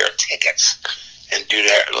had Dude Air tickets. And Dude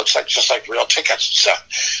Air, it looks like just like real tickets and stuff.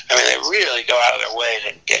 I mean, they really go out of their way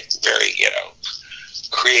to get very,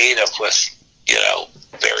 creative with,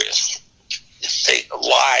 various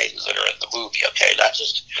lines that are in the movie, okay? Not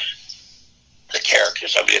just the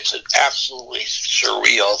characters. I mean, it's an absolutely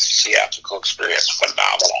surreal theatrical experience.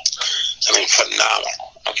 Phenomenal,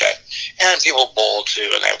 okay? And people bowl, too,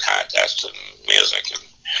 and they have contests and music and,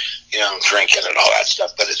 drinking and all that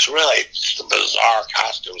stuff. But it's really just the bizarre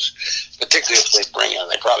costumes, particularly if they bring in.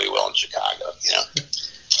 They probably will in Chicago,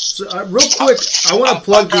 So, real quick, I want to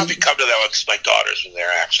plug. I'll probably come to that because my daughters are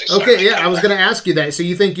there, actually. So okay, I was going to ask you that. So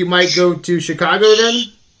you think you might go to Chicago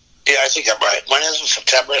then? Yeah, I think I'm right. When is it?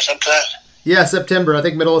 September sometime? Yeah, September. I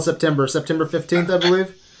think middle of September. September 15th, I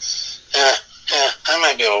believe. Yeah, I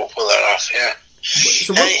might be able to pull that off, yeah.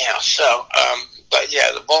 But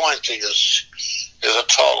yeah, the bowling thing is a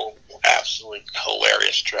total, absolutely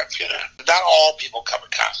hilarious trip, Not all people come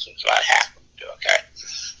in costumes, but I happen to, okay?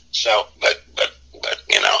 So, but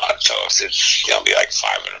so if it's going to be like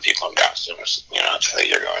 500 people in costumes, that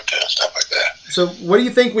you're going to, stuff like that. So what do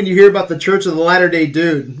you think when you hear about the Church of the Latter-day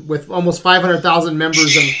Dude with almost 500,000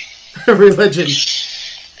 members of religion?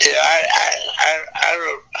 Yeah, I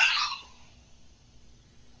don't.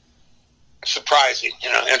 Surprising,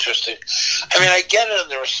 interesting. I mean, I get it in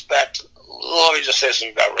the respect. Let me just say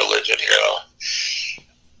something about religion here, though.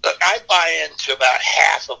 Look, I buy into about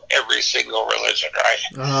half of every single religion, right?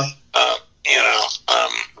 Uh-huh.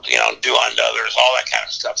 Do unto others, all that kind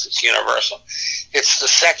of stuff. It's universal. It's the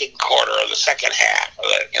second quarter or the second half of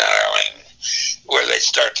it, where they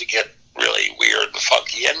start to get really weird and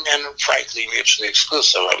funky and frankly mutually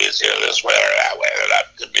exclusive. I mean, it's either this way or that way. Or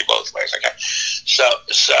that could be both ways. Okay. So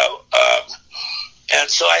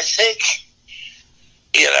I think,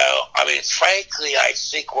 frankly, I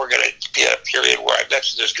think we're going to be at a period where I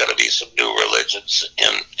bet you there's going to be some new religions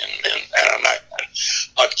and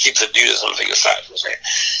I'll keep the Judaism thing aside for a second.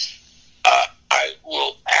 I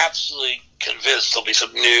will absolutely convinced there'll be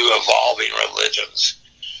some new evolving religions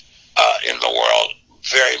in the world,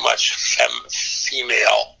 very much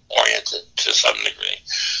female oriented to some degree.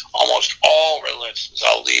 Almost all religions,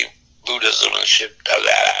 I'll leave Buddhism and shit of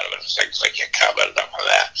that out of it. Things like you commented on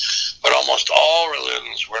that. But almost all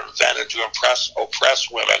religions were invented to oppress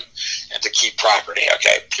women and to keep property.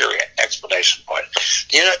 Okay, period. Explanation point.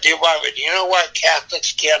 Do you know why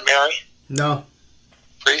Catholics can't marry? No.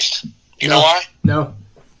 Priests? Do you know why? No.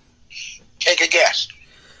 Take a guess.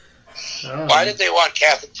 Why did they want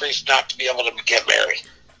Catholic priests not to be able to get married?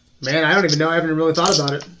 Man, I don't even know. I haven't really thought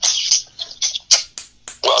about it.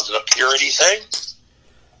 Well, is it a purity thing?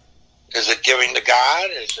 Is it giving to God?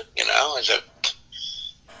 Is it,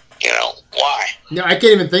 why? No, I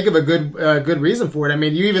can't even think of a good reason for it. I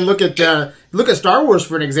mean, you even look at Star Wars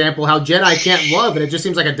for an example, how Jedi can't love, and it just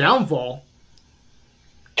seems like a downfall.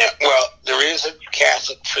 Yeah, well, the reason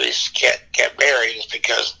Catholic priests can't get married is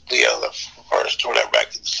because Leo the First, or whatever,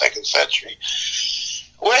 back in the 2nd century.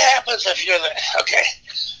 What happens if you're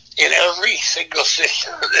in every single city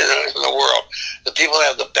in the world, the people that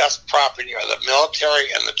have the best property are the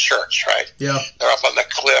military and the church, right? Yeah. They're up on the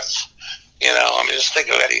cliff. Just think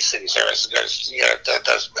of any cities there. That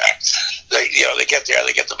doesn't matter. They get there,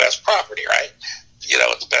 they get the best property, right?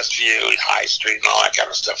 With the best view, High Street, and all that kind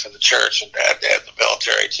of stuff for the church, and the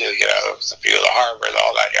military too. The view of the harbor and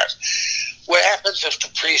all that yards. What happens if the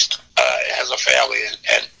priest has a family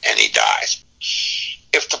and he dies?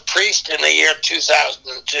 If the priest in the year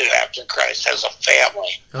 2002 after Christ has a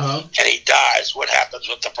family and he dies, what happens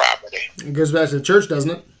with the property? It goes back to the church,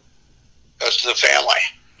 doesn't it? Goes to the family.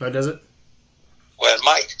 Oh, does it? Well, it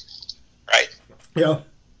might, right? Yeah.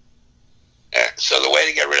 So the way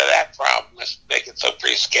to get rid of that problem is make it so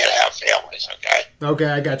priests can't have families, okay? Okay,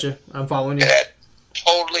 I got you. I'm following you. It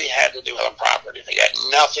totally had to do with the property. It had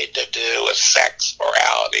nothing to do with sex,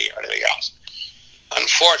 morality, or anything else.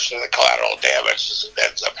 Unfortunately, the collateral damage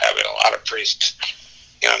ends up having a lot of priests,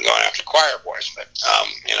 going after choir boys, but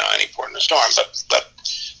any port in the storm. But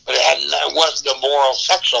it wasn't a moral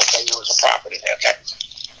sexual thing; it was a property thing. Okay.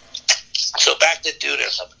 So back to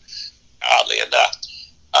Dudism. Oddly enough,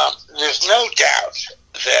 there's no doubt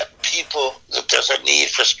that there's a need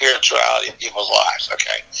for spirituality in people's lives.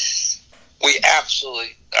 Okay, we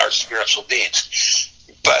absolutely are spiritual beings,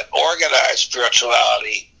 but organized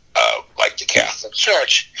spirituality, like the Catholic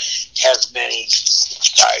Church, has many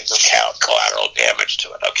kinds of collateral damage to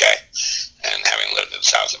it, okay? And having lived in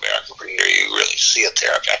South America for a year, you really see it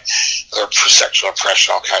there, okay? Or sexual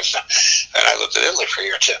oppression, all kinds of stuff. And I lived in Italy for a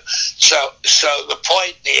year, too. So the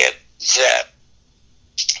point being that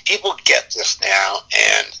people get this now,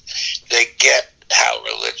 and they get how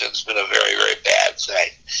religion's been a very, very bad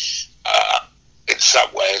thing in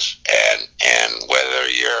some ways. And whether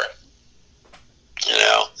you're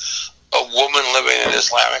a woman living in an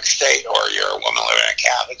Islamic state, or you're a woman living in a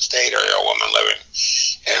Catholic state, or you're a woman living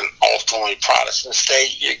in an ultimately Protestant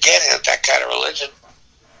state, you're getting at that kind of religion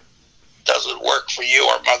doesn't work for you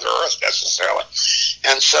or Mother Earth necessarily.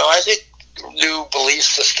 And so I think new belief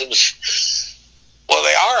systems, well,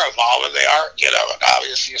 they are evolving. They are,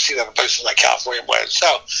 obviously you see that in places like California,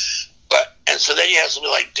 and so then you have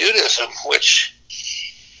something like Dudism, which,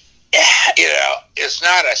 it's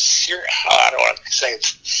not a serious, I don't want to say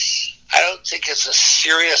I don't think it's a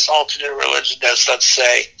serious alternate religion as, let's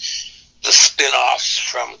say, the spin-offs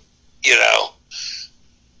from,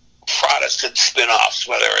 Protestant spin-offs,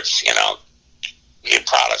 whether it's,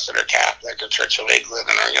 Protestant or Catholic or Church of England,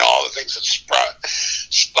 and all the things that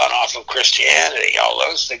spun off of Christianity, all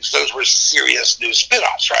those things, those were serious new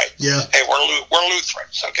spin-offs, right? Yeah. Hey, we're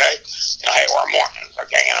Lutherans, okay? Hey, we're Mormons,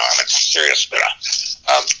 okay? It's a serious spin-off.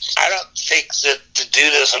 I don't think that the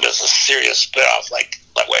Dudism is a serious spin-off like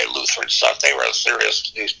the way Lutherans thought they were a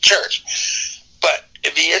serious new church. But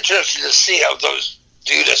it'd be interesting to see how those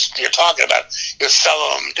Dudists you're talking about, because some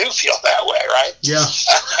of them do feel that way, right? Yeah.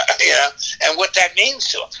 And what that means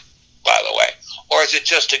to them, by the way. Or is it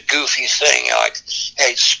just a goofy thing? Like,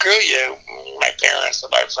 hey, screw you, my parents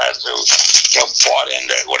and my friends who bought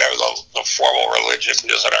into whatever the formal religion is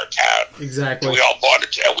in our town. Exactly. We all bought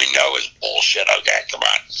it, and we know is bullshit. Okay, come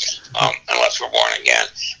on. Unless we're born again,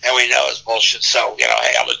 and we know it's bullshit. So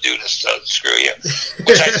hey, I'm a Dudist, so screw you.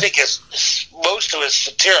 Which I think is most of it's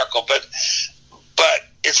satirical, but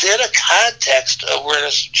it's in a context of where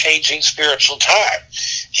it's changing spiritual time,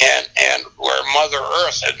 and where Mother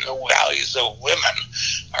Earth and the values of women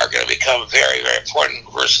are going to become very, very important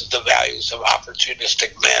versus the values of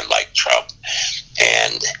opportunistic men like Trump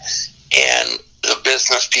and the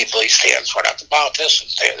business people he stands for, not the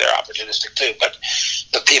politicians. They're opportunistic too, but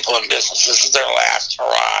the people in business. This is their last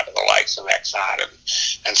hurrah to the likes of Exxon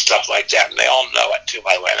and stuff like that. And they all know it too,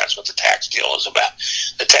 by the way. That's what the tax deal is about.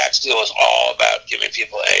 The tax deal is all about giving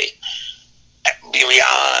people a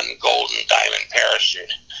beyond golden diamond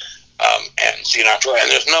parachute. And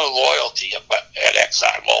there's no loyalty at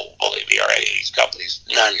Exxon. Well, believe me, or any of these companies,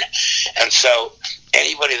 none. And so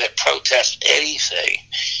anybody that protests anything,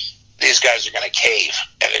 these guys are going to cave,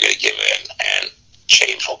 and they're going to give in, and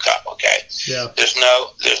change will come, okay? Yeah. This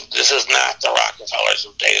is not the Rockefellers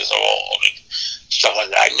of days of old, stuff like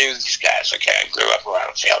that. I knew these guys, okay? I grew up around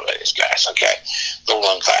a family of these guys, okay? The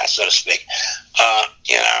one class, so to speak.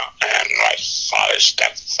 And my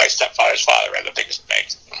stepfather's father ran the biggest bank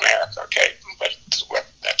in America, okay? But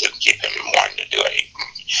that didn't keep him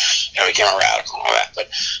became a radical and all that.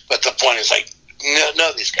 But the point is, like,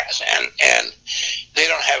 know these guys, and they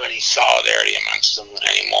don't have any solidarity amongst them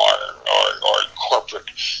anymore, or corporate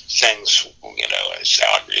things. You know, as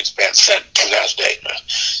Alan Greenspan said in 2008,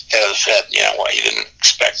 head of the Fed, you know, he didn't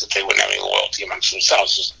expect that they wouldn't have any loyalty amongst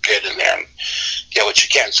themselves. Just get in there and get what you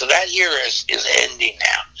can. So that year is ending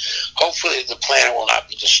now. Hopefully the planet will not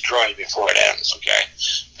be destroyed before it ends, okay?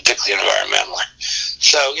 Particularly environmentally.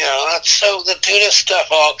 So, you know, so the Duda stuff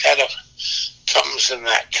all kind of comes in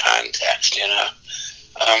that context, you know.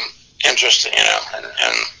 Interesting, you know,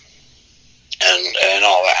 and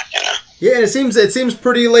all that, you know. Yeah, and it seems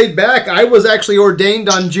pretty laid back. I was actually ordained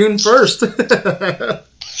on June 1st.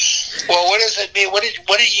 Well, what does it mean? What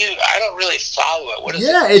did you? I don't really follow it. What is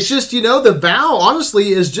it? It's just, you know, the vow, honestly,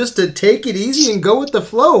 is just to take it easy and go with the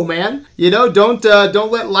flow, man. You know, don't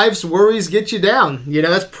let life's worries get you down. You know,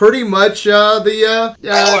 that's pretty much well,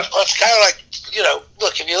 it's kind of like, you know,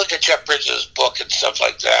 look, if you look at Jeff Bridges' book and stuff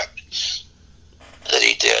like that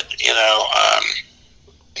he did, you know,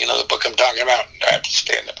 the book I'm talking about. I have to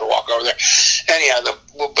stand up and walk over there. Anyhow,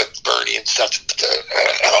 with Bernie and stuff.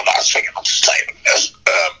 Hold on a second. I'll just tell you this.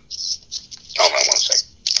 Hold on 1 second.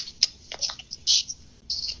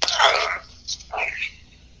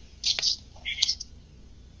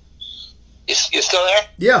 You still there?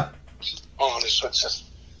 Yeah. Hold on, just switch this.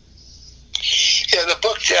 Yeah, the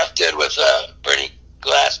book Jeff did with Bernie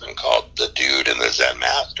Glassman called "The Dude and the Zen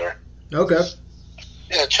Master." Okay.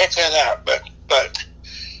 Yeah, check that out. But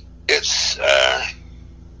it's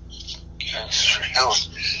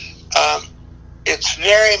it's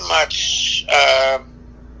very much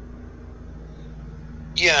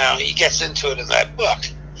you know, he gets into it in that book.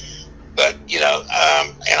 But you know,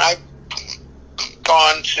 and I've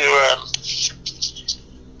gone to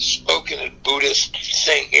spoken at Buddhist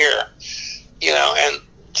thing here, you know, and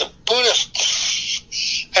the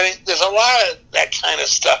Buddhist, I mean, there's a lot of that kind of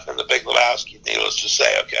stuff in the Big Lebowski, needless to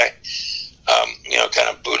say, okay? You know, kind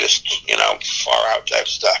of Buddhist, you know, far out type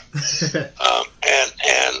stuff.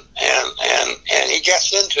 And he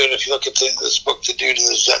gets into it if you look at this book, The Dude and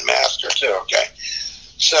the Zen Master, too, okay?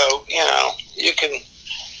 So, you know, you can,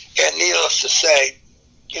 and needless to say,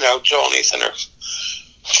 you know, Joel and Ethan are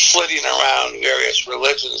flitting around various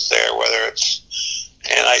religions there, whether it's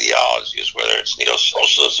and ideologies, whether it's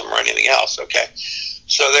neo-socialism or anything else, okay?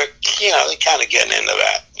 So they're, you know, they kind of getting into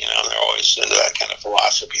that, you know, they're always into that kind of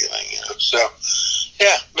philosophy thing, you know. So,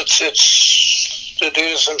 yeah, it's to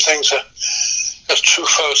do some things, as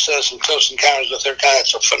Truffaut says in Close Encounters with Third Kind,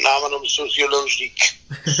 it's a phenomenon sociologique.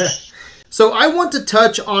 So I want to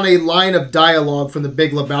touch on a line of dialogue from The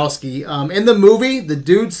Big Lebowski. In the movie, the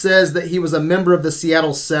dude says that he was a member of the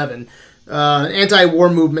Seattle Seven, an anti-war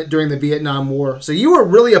movement during the Vietnam War. So you were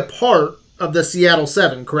really a part of the Seattle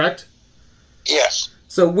Seven, correct? Yes.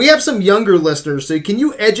 So we have some younger listeners. So can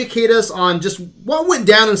you educate us on just what went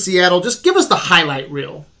down in Seattle? Just give us the highlight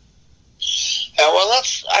reel. Well,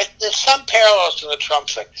 there's some parallels to the Trump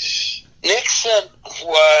thing. Nixon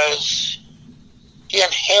he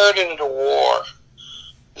inherited a war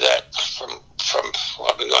that from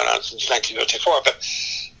been going on since 1954,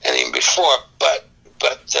 and even before, but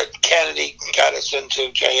that Kennedy got us into,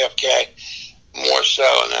 JFK more so,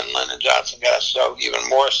 and then Lyndon Johnson got us so even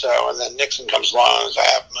more so, and then Nixon comes along, and there's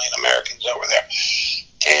 500,000 Americans over there,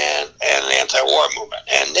 and the anti-war movement,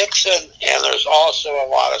 and Nixon, and there's also a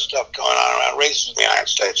lot of stuff going on around racism in the United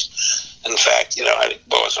States. In fact, you know,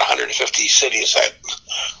 150 cities had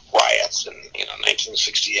riots in,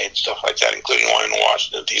 1968 and stuff like that, including one in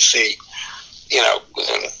Washington, D.C.,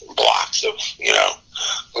 within blocks of,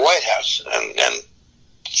 the White House, and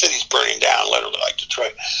cities burning down, literally, like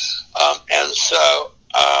Detroit. And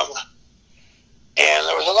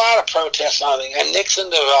there was a lot of protests on it, and Nixon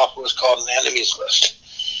developed what was called an enemies list.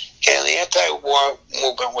 And the anti-war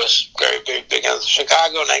movement was very, very big. In the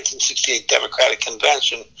Chicago 1968 Democratic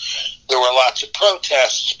Convention, there were lots of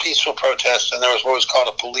protests, peaceful protests, and there was what was called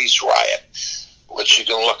a police riot, which you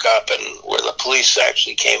can look up, and where the police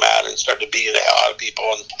actually came out and started beating the hell out of people.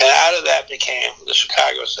 And out of that became the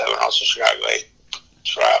Chicago 7, also Chicago 8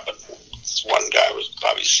 trial. But one guy was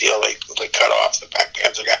Bobby Seale. They cut off the Black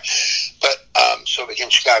Panther guy. But so it became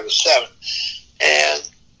Chicago 7. And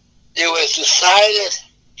it was decided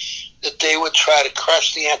that they would try to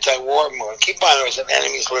crush the anti-war movement. Keep in mind, there was an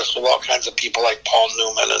enemies list of all kinds of people like Paul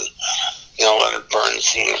Newman and, Leonard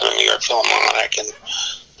Bernstein from the New York Philharmonic, and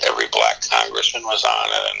every black congressman was on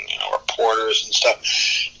it, and, reporters and stuff.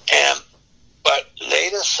 But they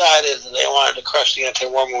decided that they wanted to crush the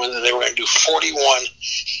anti-war movement, and they were going to do 41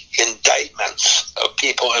 indictments of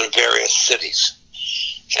people in various cities.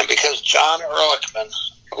 And because John Ehrlichman,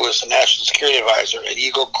 who who was the National Security Advisor, and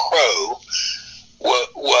Eagle Crow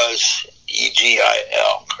was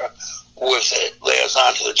EGIL, was a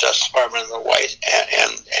liaison to the Justice Department and the White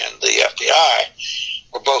and the FBI,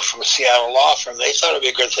 were both from a Seattle law firm. They thought it would be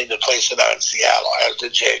a good thing to place it out in Seattle, as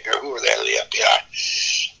did J. Edgar Hoover, the head of the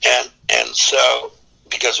FBI. And so,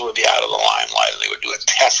 because it would be out of the limelight, they would do a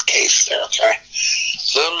test case there, okay?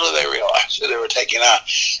 Little did they realize who they were taking out.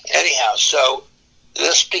 Anyhow, so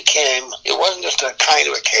this became, it wasn't just a kind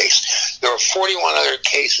of a case. There were 41 other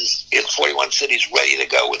cases in 41 cities ready to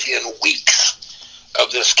go within weeks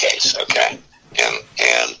of this case, okay?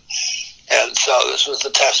 And so this was the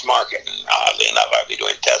test market. And oddly enough, I'd be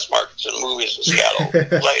doing test markets and movies in Seattle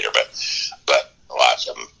later, but lots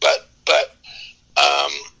of them.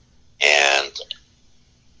 And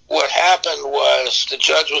what happened was the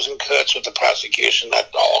judge was in cahoots with the prosecution. That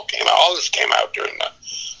all came out. All this came out during the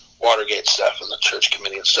Watergate stuff and the church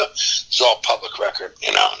committee and stuff. It's all public record,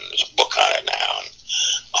 and there's a book on it now and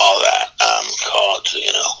all that. Called,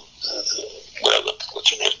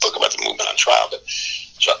 what's your name? Book about the movement on trial, but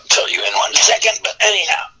so I'll tell you in 1 second. But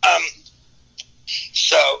anyhow,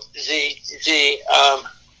 so the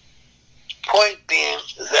point being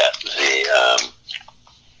that the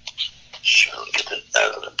get it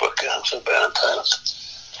out of the book. I'm so bad on titles.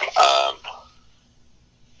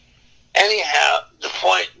 Anyhow, the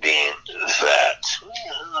point being that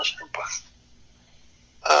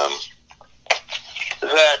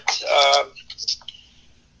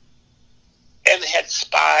and they had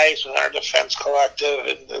spies with our defense collective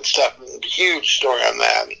and stuff. And huge story on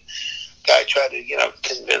that. And guy tried to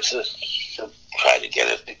convince us to try to get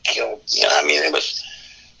us to kill.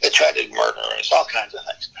 They tried to murder us, all kinds of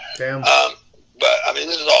things. Damn. But,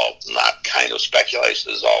 this is all not kind of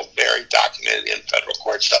speculation. This is all very documented in federal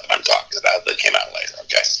court stuff I'm talking about that came out later,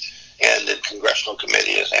 okay? And in congressional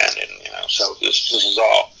committees so this is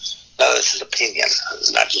all, none of this is opinion.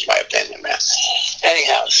 It's not just my opinion, man.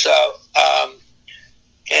 Anyhow, so,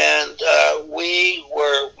 we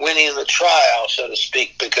were winning the trial, so to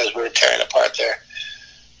speak, because we were tearing apart their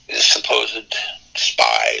supposed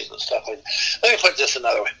spies and stuff like that. Let me put this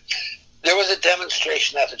another way. There was a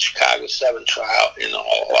demonstration at the Chicago 7 trial in a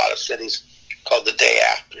lot of cities called the day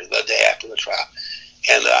after the trial.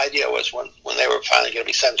 And the idea was when they were finally going to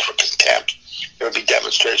be sentenced for contempt, there would be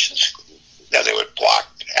demonstrations that they would block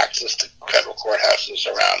access to federal courthouses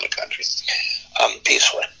around the country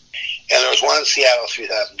peacefully. And there was one in Seattle,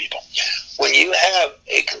 3,000 people. When you have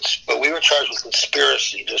but we were charged with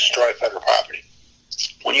conspiracy to destroy federal property.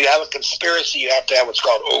 When you have a conspiracy, you have to have what's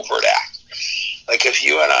called overt act. Like if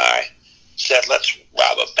you and I said, let's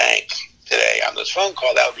rob a bank today on this phone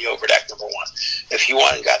call, that would be overt act number 1. If you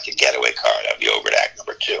went and got the getaway car, that would be overt act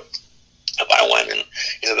number 2. If I went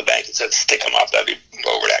into the bank and said, stick them up, that would be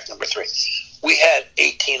overt act number 3. We had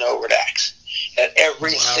 18 overt acts. At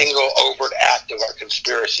every single overt act of our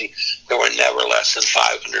conspiracy, there were never less than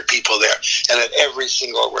 500 people there. And at every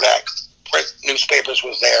single overt act, newspapers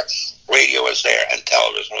was there, radio was there, and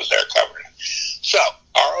television was there covering it. So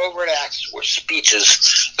our overt acts were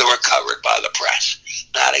speeches that were covered by the press,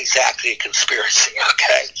 not exactly a conspiracy,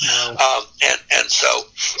 okay? No. And so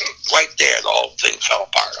right there, the whole thing fell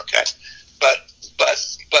apart, okay? But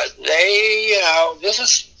they, this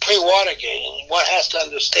is pre-Watergate, and one has to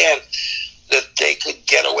understand that they could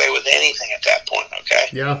get away with anything at that point, okay?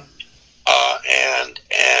 Yeah.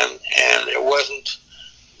 And it wasn't,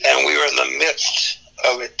 and we were in the midst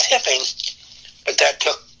of it tipping, but that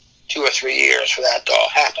took 2 or 3 years for that to all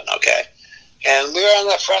happen, okay? And we were on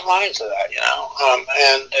the front lines of that,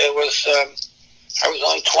 and it was, I was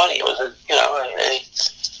only 20. It was a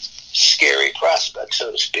scary prospect,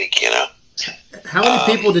 so to speak, How many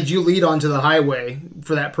people did you lead onto the highway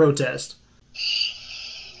for that protest?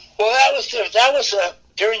 Well, that was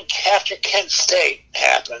during after Kent State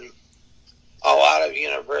happened. A lot of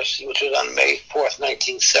university, which was on May 4th,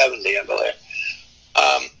 1970, I believe.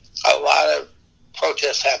 A lot of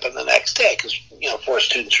protests happened the next day because 4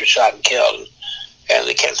 students were shot and killed, and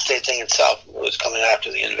the Kent State thing itself was coming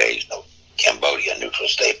after the invasion of Cambodia, a neutral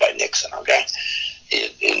state, by Nixon. Okay,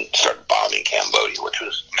 it started bombing Cambodia, which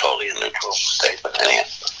was totally a neutral state, but anyhow,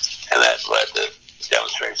 and that led to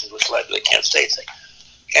demonstrations, which led to the Kent State thing.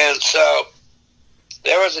 And so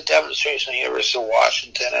there was a demonstration at the University of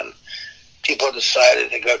Washington, and people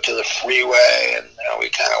decided to go to the freeway, and we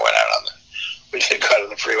kind of went out we did go to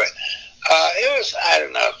the freeway. It was,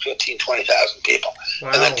 15,000, 20,000 people.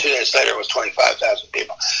 Wow. And then 2 days later, it was 25,000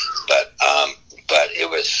 people. But it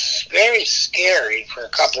was very scary for a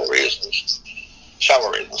couple of reasons,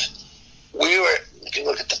 several reasons. If you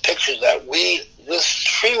look at the pictures this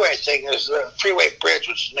freeway thing is the freeway bridge,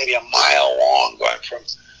 which is maybe a mile long, going from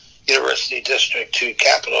University District to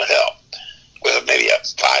Capitol Hill with maybe a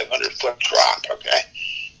 500-foot drop, okay?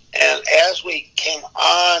 And as we came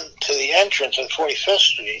on to the entrance on 45th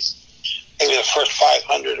Street, maybe the first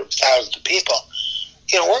 500 or thousands of people,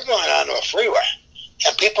 we're going onto a freeway.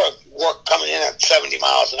 And people are coming in at 70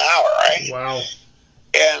 miles an hour, right? Wow.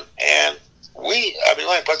 And let me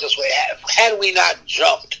put it this way. Had we not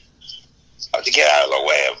jumped to get out of the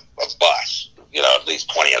way of a bus, at least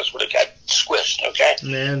 20 of us would have got squished, okay?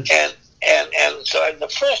 Man. And so the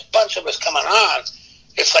first bunch of us coming on,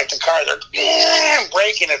 it's like the cars are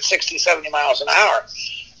braking at 60, 70 miles an hour.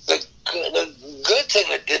 The good thing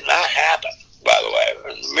that did not happen, by the way,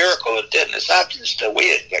 a miracle it didn't, it's not just that we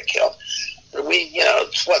didn't get killed.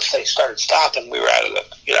 Once they started stopping, we were out of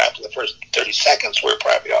the, after the first 30 seconds, we were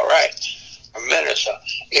probably all right, a minute or so,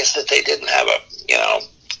 is that they didn't have a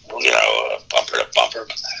bumper-to-bumper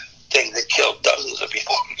thing that killed dozens of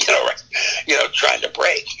people, trying to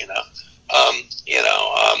brake, and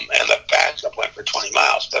the backup went for 20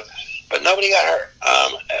 miles, but nobody got hurt.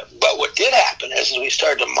 But what did happen is, as we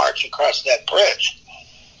started to march across that bridge,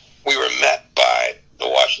 we were met by the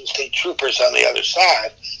Washington State Troopers on the other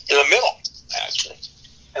side, in the middle, actually.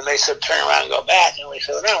 And they said, turn around and go back. And we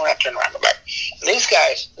said, no, we're not turning around and go back. And these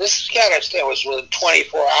guys, this guy I understand was within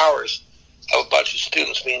 24 hours of a bunch of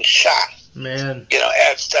students being shot. Man.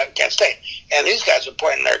 At Kent State. And these guys are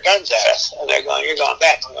pointing their guns at us, and they're going, you're going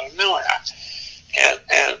back. I'm going, no, we're not.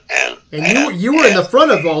 And you were in the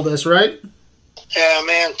front of all this, right? Yeah,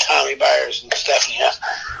 man, Tommy Byers and Stephanie, yeah.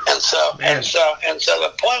 And so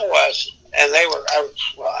the point was, and they were, I don't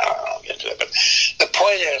know, get to it, but the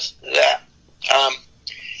point is that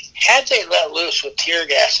had they let loose with tear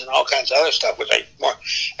gas and all kinds of other stuff, which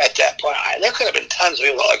at that point, there could have been tons of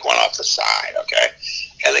people that went off the side, okay?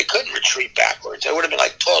 And they couldn't retreat backwards. It would have been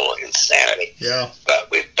like total insanity. Yeah.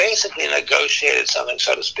 But we basically negotiated something,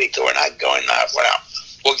 so to speak, that we're not going now.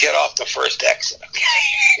 We'll get off the first exit. Okay?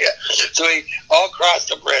 Yeah. So we all crossed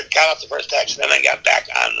the bridge, got off the first exit, and then got back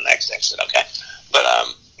on the next exit. Okay. But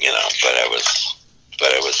it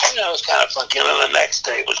was kind of funky. And then the next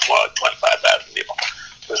day was more like 25,000 people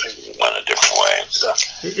because we went a different way and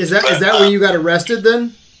stuff. Is that where you got arrested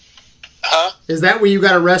then? Huh? Is that where you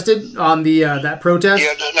got arrested on the that protest?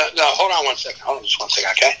 Yeah, no. Hold on one second. Just 1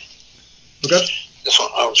 second, okay? Okay. This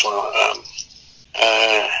one, I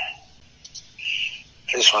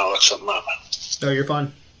just want to look something up. No, you're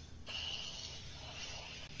fine.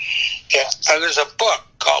 Yeah, there's a book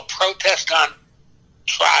called Protest on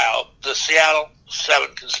Trial, The Seattle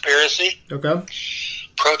 7 Conspiracy. Okay.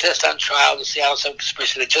 Protest on Trial, The Seattle 7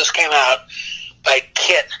 Conspiracy. That just came out by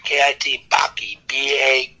Kit, K-I-T, Bakke,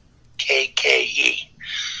 B-A-K-K-E.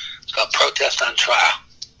 It's called Protest on Trial,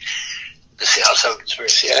 The Seattle 7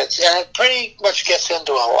 Conspiracy. And it pretty much gets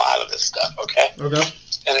into a lot of this stuff, okay? Okay.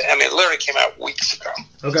 And it literally came out weeks ago.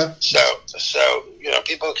 Okay. So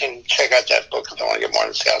people can check out that book if they want to get more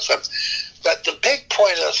into Seattle 7. But the big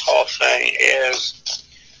point of this whole thing is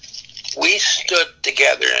we stood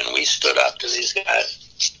together and we stood up to these guys.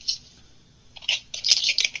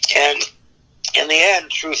 And in the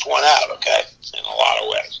end, truth won out, okay, in a lot of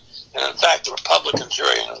ways. And in fact, the Republican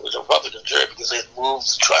jury, and it was a Republican jury because they had moved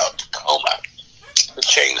the trial to Tacoma to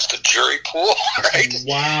change the jury pool, right?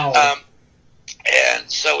 Wow. And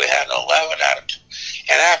so we had 11 out of 2.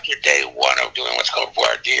 And after day one of doing what's called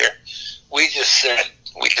voir dire, we just said,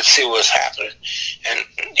 we could see what was happening. And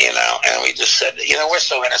we just said, we're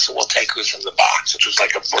so innocent, we'll take who's in the box, which was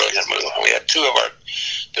like a brilliant move. And we had 2 of our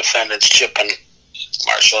defendants, Chip and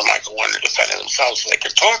Marshall and Michael Warner, defending themselves, so they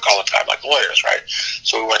could talk all the time like lawyers, right?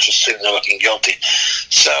 So we weren't just sitting there looking guilty.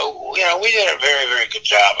 So, we did a very, very good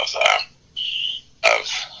job of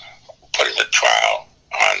putting the trial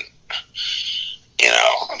on,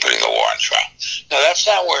 putting the war on trial. No, that's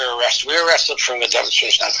not where we were arrested. We were arrested for the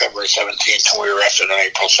demonstration on February 17th, and we were arrested on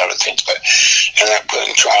April 17th, and then put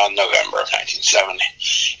in trial in November of 1970.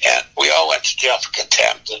 And we all went to jail for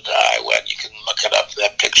contempt, and I went, you can look it up,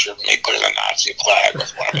 that picture of me putting a Nazi flag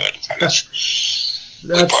with one of the defendants. We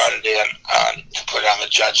brought it in to put it on the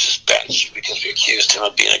judge's bench because we accused him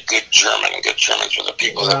of being a good German, and good Germans were the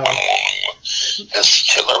people that went along with as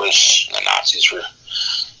Hitler was, the Nazis were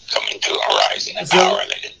coming to a rising in power, and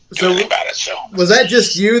they didn't do anything about it. So was that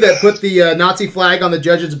just you that put the Nazi flag on the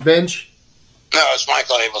judge's bench? No, it was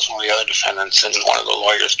Michael Abels, one of the other defendants, and one of the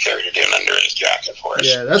lawyers carried it in under his jacket for us.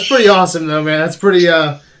 Yeah, that's pretty awesome, though, man. That's pretty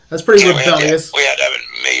rebellious. We had to have it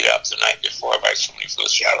made up the night before by somebody from the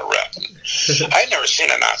Seattle Rep. I'd never seen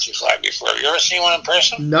a Nazi flag before. Have you ever seen one in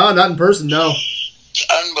person? No, not in person, no.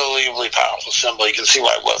 unbelievably powerful symbol. You can see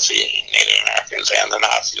why both the Native Americans and the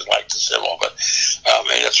Nazis liked the symbol, but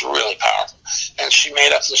it's really powerful. And she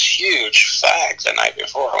made up this huge flag the night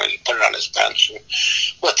before when he put it on his bench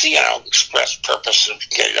with the, express purpose of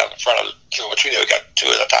getting it on the front of the, which we know we got two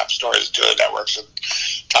of the top stories, two of the networks, and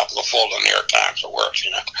top of the fold on the New York Times. It works,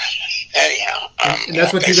 Anyhow, and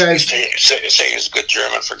that's what you guys say is good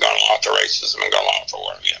German for going along with the racism and going along with the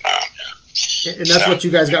war in Vietnam. And that's what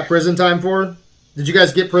you guys got prison time for? Did you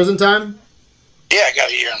guys get prison time? Yeah, I got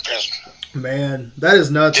a year in prison. Man, that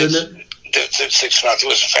is nuts, isn't it? Did 6 months. It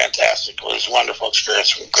was fantastic. It was a wonderful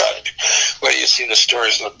experience. Well, you see the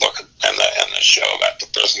stories in the book and the show about the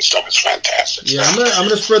prison stuff. It's fantastic. Yeah, I'm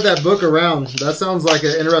gonna spread that book around. That sounds like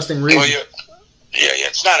an interesting read. Well, yeah,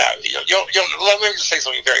 it's not out. Let me just say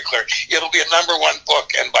something very clear. It'll be a #1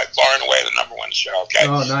 book, and by far and away the #1 show. Okay.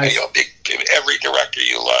 Oh, nice. And you'll be every director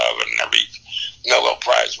you love and every Nobel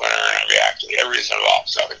Prize winner and every actor, everybody's involved.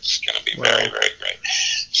 So it's going to be very, very great.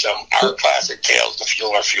 So our classic tales to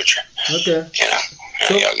fuel our future. Okay.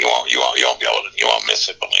 You won't be able to. You won't miss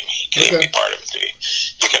it. Believe me. You can even be part of it.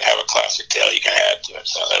 You can have a classic tale you can add to it.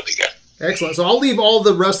 So that'll be good. Excellent. So I'll leave all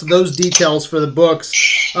the rest of those details for the books.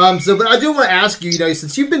 But I do want to ask you,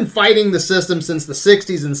 since you've been fighting the system since the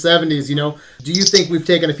 60s and 70s, do you think we've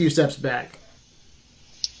taken a few steps back?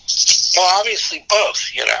 Well, obviously both,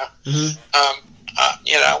 Mm-hmm.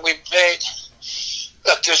 We've made...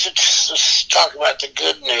 Look, let's talk about the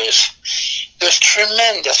good news. There's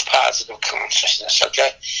tremendous positive consciousness,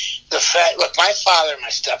 okay? The fact... Look, my father and my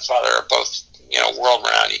stepfather are both,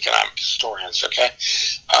 world-renowned economic historians, okay?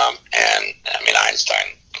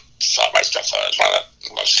 Einstein thought my stepfather was one of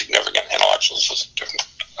the most significant intellectuals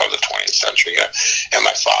of the 20th century, and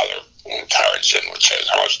my father, Howard Zinn, would say is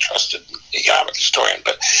our most trusted economic historian.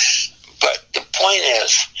 But the point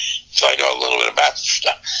is, so I know a little bit about this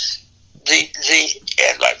stuff.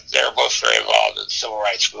 They're both very involved in the civil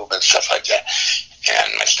rights movement, stuff like that.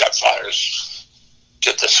 And my stepfather's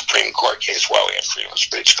did the Supreme Court case while we had freedom of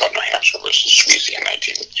speech called New Hampshire versus Sweezy in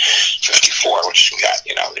 1954, which got,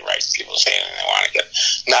 the right people saying they want to get,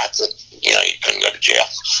 not that, you couldn't go to jail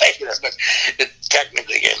for saying it, but it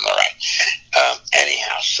technically gave them the right.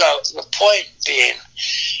 Anyhow, so the point being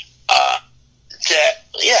that,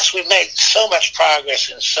 yes, we've made so much progress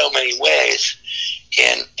in so many ways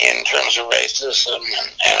in terms of racism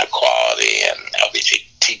and equality and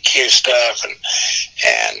LGBTQ stuff and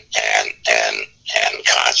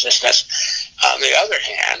consciousness. On the other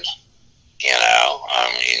hand,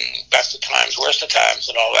 best of times, worst of times,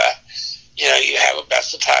 and all that. You have a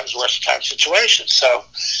best of times, worst of times situation. So,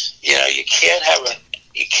 you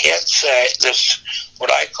can't say this.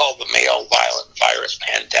 What I call the male violent virus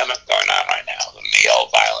pandemic going on right now. The male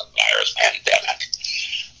violent virus pandemic,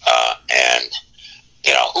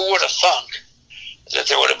 who would have thunk that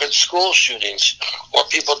there would have been school shootings or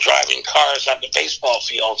people driving cars onto baseball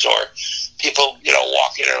fields or people,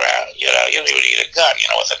 walking around, you don't even need a gun,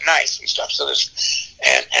 with a knife and stuff. So this,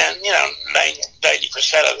 and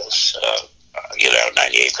 90% of this,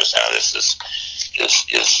 98% of this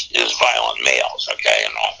is violent males, okay,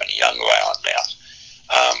 and often young violent males.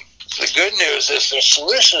 The good news is there's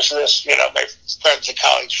solutions to this, my friends and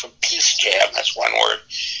colleagues from Peace Jam, that's one word,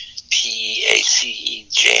 PACE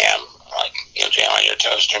Jam, like, jam on your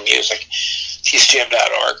toaster music,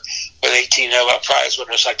 peacejam.org, with 18 Nobel Prize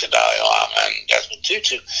winners like the Dalai Lama and Desmond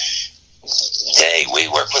Tutu. We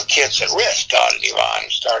work with kids at risk. Don and Yvonne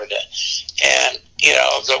started it. And,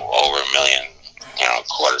 over 1 million,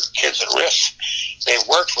 quarter kids at risk they've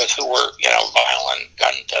worked with who were, violent,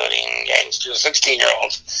 gun-toting gangsters,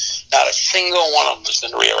 16-year-olds. Not a single one of them has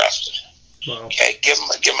been rearrested. Wow. Okay, give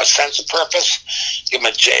them a sense of purpose. Give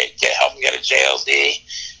them help them get a JOB.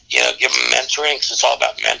 Give them mentoring, because it's all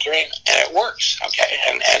about mentoring, and it works. Okay,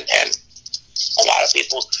 and a lot of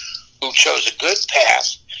people who chose a good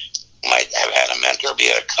path might have had a mentor, be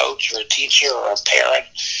it a coach or a teacher or a parent.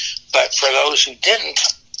 But for those who didn't,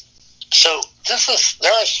 so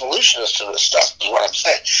there are solutions to this stuff. Is what I'm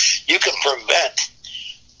saying. You can prevent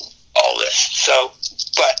all this. So,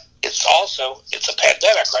 but it's a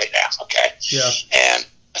pandemic right now. Okay. Yeah. And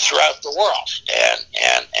throughout the world, and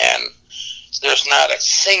there's not a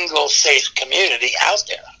single safe community out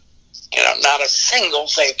there. Not a single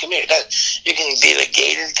safe community. You can be the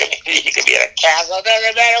gated community. You can be in a castle. It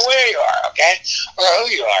doesn't matter where you are, okay, or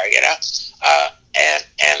who you are. And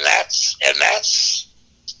that's.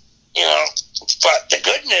 But the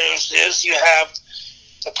good news is you have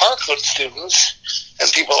the Parkland students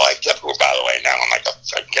and people like that, who are, by the way, now on I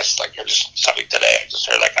just something today. I just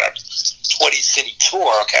heard on a 20-city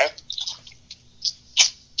tour, okay?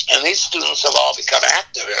 And these students have all become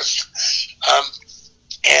activists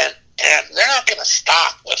And they're not going to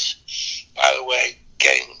stop with, by the way,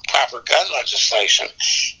 getting proper gun legislation.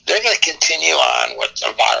 They're going to continue on with the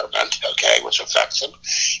environment, okay, which affects them,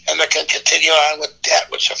 and they're going to continue on with debt,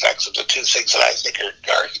 which affects them. The two things that I think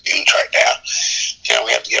are huge right now. You know,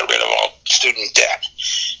 we have to get rid of all student debt.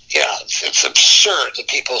 You know, it's absurd that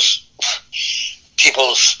people's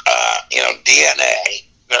DNA,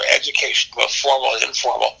 their education, both formal and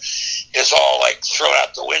informal, is all like thrown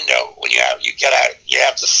out the window when you have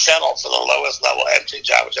to settle for the lowest level entry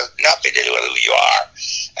job, which has nothing to do with who you are,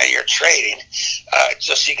 and you're trading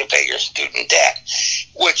just so you can pay your student debt,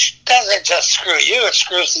 which doesn't just screw you; it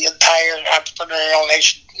screws the entire entrepreneurial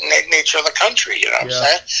nature of the country. You know what I'm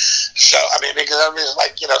saying? So I mean, because everybody's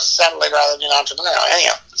like settling rather than being entrepreneurial.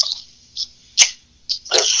 Anyhow,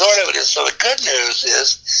 the sort of it is. So the good news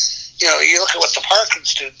is, you look at what the Parkland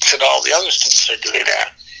students and all the other students are doing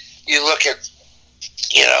now. You look at,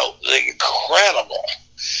 the incredible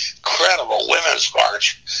women's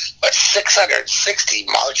march, but 660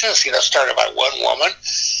 marches, started by one woman.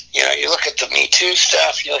 You look at the Me Too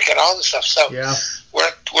stuff, you look at all this stuff. So we're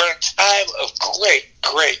at a time of great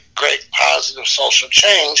positive social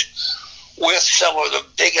change with some of the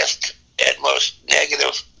biggest and most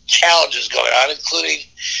negative challenges going on, including,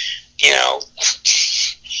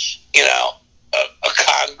 a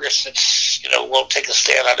Congress that's, won't take a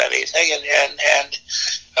stand on anything, and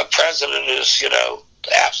a president who's,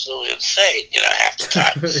 absolutely insane, half the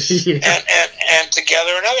time, and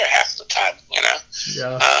together another half the time,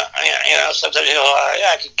 sometimes,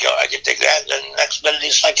 I could dig that, and then the next minute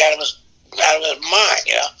he's like out of his mind,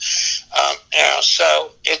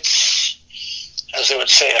 so it's, as they would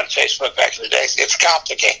say on Facebook back in the day, it's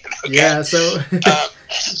complicated. Okay? Yeah. So.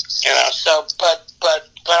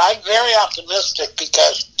 But I'm very optimistic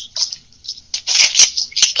because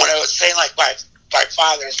when I was saying like my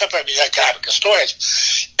father and stuff, these academic historians,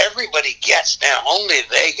 everybody gets now. Only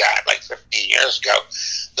they got like 15 years ago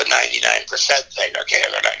the 99% thing, okay,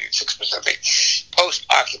 or the 96% thing.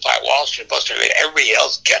 Post-Occupy Wall Street, everybody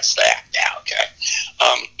else gets that now, okay.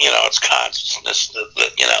 It's consciousness,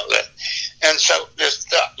 and so there's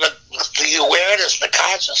the awareness, the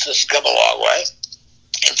consciousness has come a long way.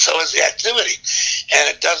 And so is the activity. And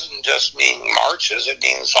it doesn't just mean marches. It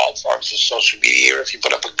means all forms of social media, or if you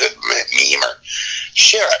put up a good meme or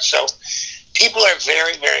share it. So people are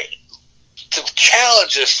very, very... The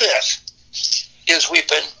challenge is this, is we've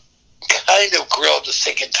been kind of grilled to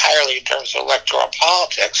think entirely in terms of electoral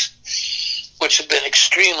politics, which have been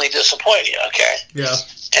extremely disappointing, okay? Yeah.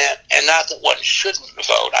 And not that one shouldn't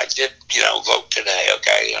vote. I did, vote today,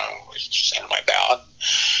 okay? Send my ballot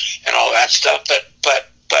and all that stuff.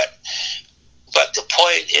 But the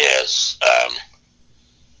point is,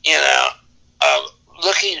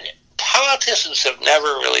 looking, politicians have never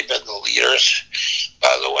really been the leaders.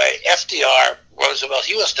 By the way, FDR, Roosevelt,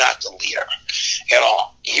 he was not the leader at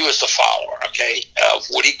all. He was the follower, okay, of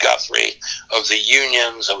Woody Guthrie, of the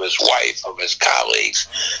unions, of his wife, of his colleagues,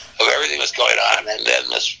 of everything that was going on. And then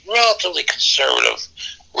this relatively conservative,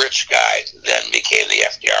 rich guy then became the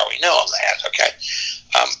FDR we know him as, okay?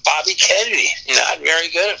 Bobby Kennedy, not very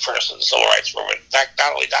good at first in the civil rights movement. In fact,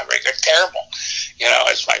 not only not very good, terrible.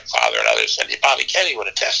 As my father and others said, Bobby Kennedy would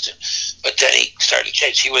attest to. But then he started to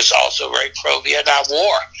change. He was also very pro-Vietnam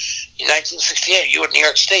War. In 1968, you in New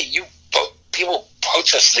York State, people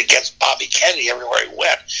protested against Bobby Kennedy everywhere he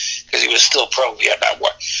went because he was still pro-Vietnam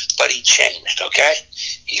War. But he changed, okay?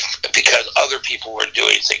 Because other people were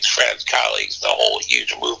doing things, friends, colleagues, the whole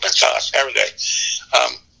huge movements, us, everything.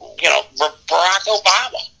 Barack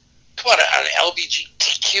Obama, come on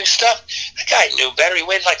LGBTQ stuff. That guy knew better. He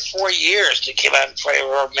waited like 4 years to come out in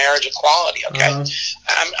favor of marriage equality. Okay, I'm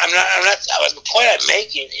not. The point I'm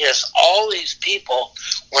making is all these people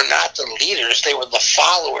were not the leaders; they were the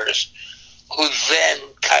followers who then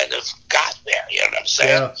kind of got there. You know what I'm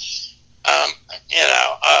saying?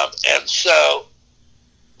 Yeah. And so.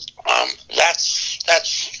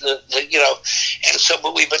 That's the and so,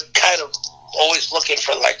 but we've been kind of always looking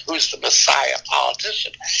for like who's the Messiah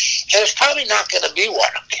politician, and there's probably not going to be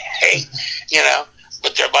one, okay?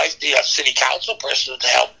 But there might be a city council person to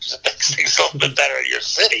help make things a little bit better in your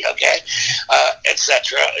city, okay,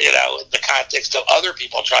 etc. In the context of other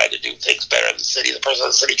people trying to do things better in the city, the person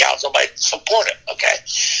of the city council might support it, okay?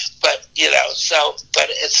 But but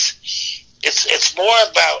it's more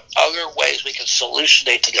about other ways we can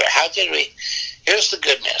solutionate together. How can we? Here's the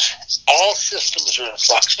good news: all systems are in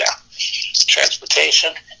flux now.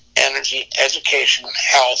 Transportation, energy, education,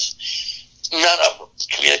 health. None of them,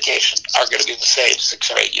 communication, are going to be the same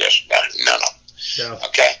 6 or 8 years from now. None of them. Yeah.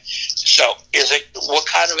 Okay? So, what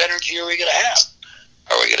kind of energy are we going to have?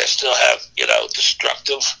 Are we going to still have,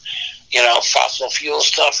 destructive, fossil fuel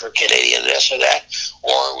stuff or Canadian this or that?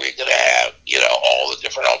 Or are we going to have, all the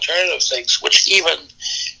different alternative things, which even,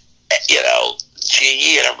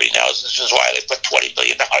 GE and everybody knows this is why they put $20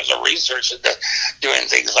 billion of research into doing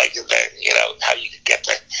things like, how you can get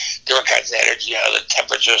the different kinds of energy, the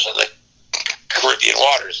temperatures of the Caribbean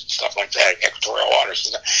waters and stuff like that, equatorial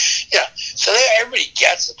waters. So everybody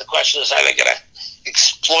gets it. The question is, are they going to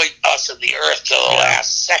exploit us and the Earth to the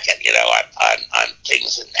last second, on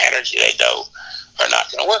things and energy they know are not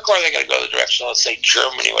going to work, or are they going to go the direction, let's say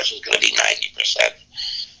Germany, which is going to be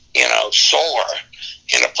 90%, solar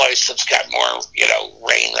in a place that's got more,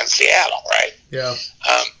 rain than Seattle, right? Yeah.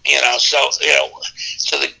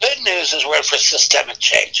 So the good news is we're in for systemic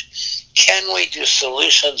change. Can we do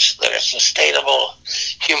solutions that are sustainable,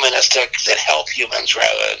 humanistic, that help humans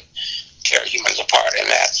rather than tear humans apart? And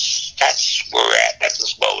that's where we're at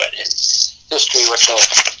this moment in history, which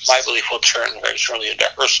my belief will turn very shortly into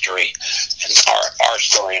her story and our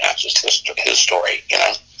story, not just his story,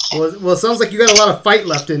 Well, it sounds like you got a lot of fight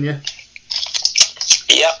left in you.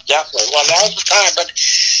 Yep, definitely. Well, that was the time, but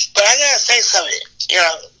I gotta say something.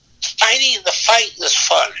 The fight is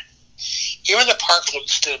fun. Even the Parkland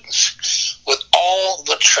students, with all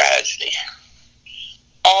the tragedy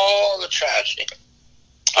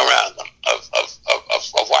around them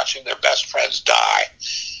of watching their best friends die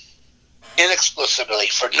inexplicably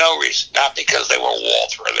for no reason, not because they were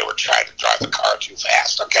Walter or they were trying to drive the car too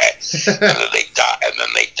fast, okay? and then they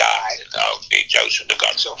died. Joe shouldn't have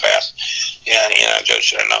gone so fast. Joe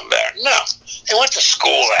should have known better. No, they went to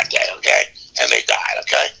school that day, okay? And they died,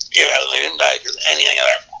 okay? They didn't die because of anything of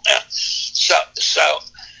their fault. Yeah. So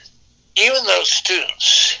even those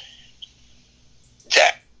students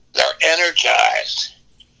that they're energized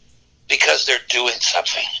because they're doing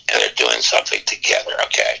something, and they're doing something together,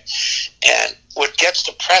 okay? And what gets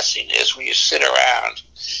depressing is when you sit around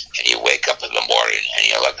and you wake up in the morning and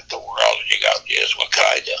you look at the world and you go, "Yes, what can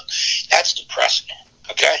I do?" That's depressing,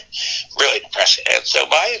 okay? Really depressing. And so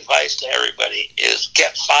my advice to everybody is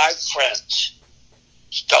get 5 friends.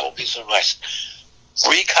 It's a double piece of advice.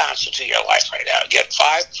 Reconstitute your life right now. Get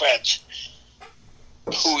 5 friends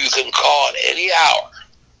who you can call at any hour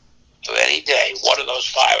of any day, one of those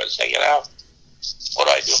 5, and say, what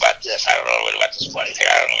do I do about this? I don't know what about this funny thing.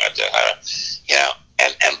 I don't know about this.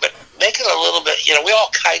 But make it a little bit, we all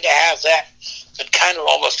kind of have that, but kind of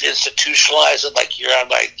almost institutionalize it, like you're on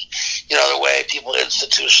the way people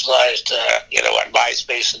institutionalized, on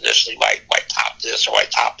MySpace initially, why top this or why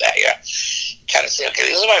top that, kind of say, okay,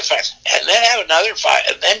 these are my friends, and then have another 5,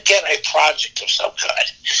 and then get a project of some kind,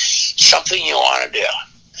 something you want to do,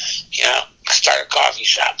 start a coffee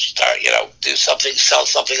shop, do something, sell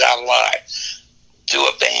something online, do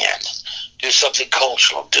a band, do something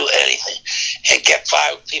cultural, do anything, and get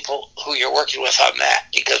 5 people who you're working with on that,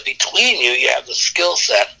 because between you have the skill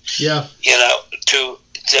set,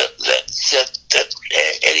 that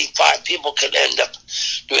any 5 people could end up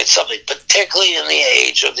doing something, particularly in the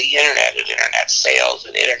age of the internet and internet sales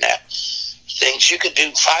and internet things. You could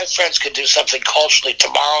do, 5 friends could do something culturally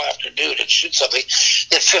tomorrow afternoon and shoot something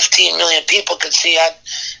that 15 million people could see on,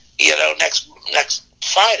 next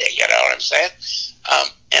Friday, you know what I'm saying?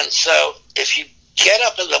 And so if you get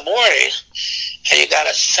up in the morning and you got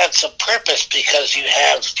a sense of purpose because you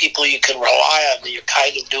have people you can rely on that you're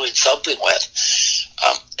kind of doing something with.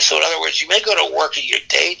 So in other words, you may go to work at your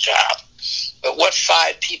day job, but what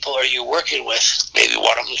 5 people are you working with? Maybe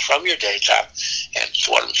one of them is from your day job, and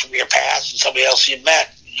one of them is from your past, and somebody else you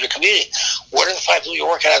met in your community. What are the 5 people you're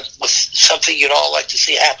working on with something you'd all like to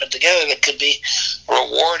see happen together that could be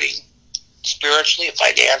rewarding spiritually,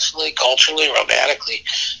 financially, culturally, romantically,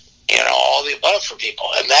 all the above for people?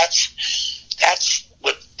 And that's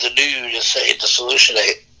what the dude is saying, the solution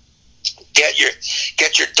is get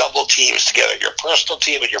your double teams together, your personal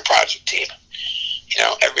team and your project team.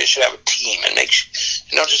 Everybody should have a team and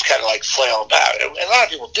don't just kind of like flail about. And a lot of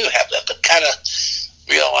people do have that, but kind of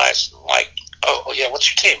realize oh yeah, what's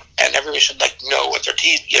your team? And everybody should know what their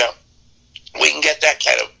team. We can get that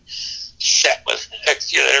kind of set with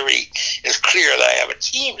everybody is clear that I have a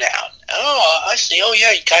team now. Oh, I see. Oh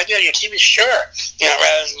yeah, you kind of got your team. Sure.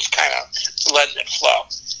 Rather than just kind of letting it flow.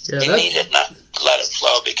 Yeah, you need it, not let it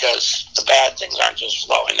flow, because the bad things aren't just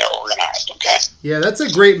flowing, they're organized, okay? Yeah, that's a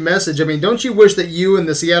great message. I mean, don't you wish that you and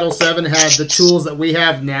the Seattle 7 had the tools that we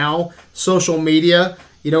have now, social media,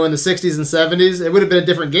 in the 60s and 70s? It would have been a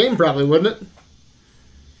different game probably, wouldn't it?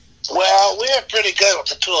 Well, we're pretty good with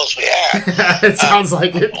the tools we have. It sounds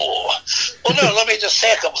like it. Well, no, let me just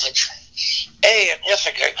say a couple things. In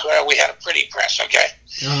Ithaca, we had a printing press, okay?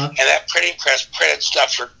 Uh-huh. And that printing press printed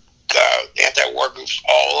stuff for anti-war groups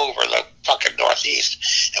all over the fucking Northeast,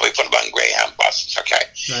 and we put them on Greyhound buses, okay?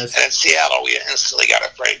 Nice. And in Seattle, we instantly got a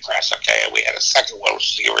printing press, okay? And we had a second one,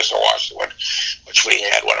 which was the University of Washington, which we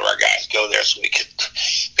had one of our guys go there so we could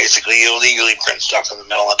basically illegally print stuff in the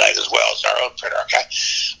middle of the night as well as our own printer, okay?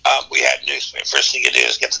 We had newspaper. First thing you do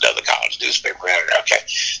is get to know the college newspaper editor, okay?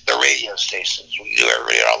 The radio stations. We knew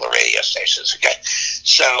everybody at all the radio stations, okay?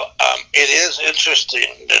 So it is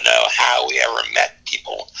interesting to know how we ever met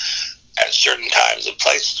people at certain times and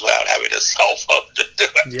places without having a cell phone to do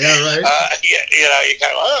it. Yeah, right. You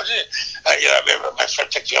kind of, I remember my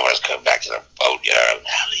friend picked me up when I was coming back to the boat,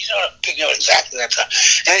 how do you know to pick me up exactly that time?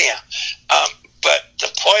 Anyhow, but the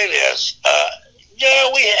point is,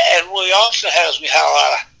 we also had a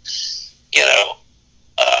lot of,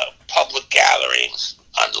 public gatherings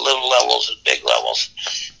on little levels and big levels,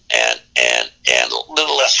 and a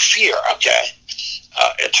little less fear, okay?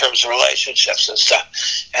 In terms of relationships and stuff.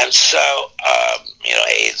 And so,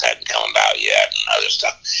 AIDS hadn't come about yet and other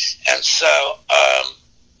stuff. And so,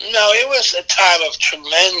 it was a time of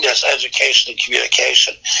tremendous education and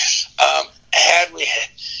communication.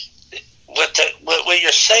 What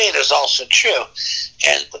you're saying is also true.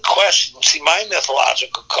 And the question, my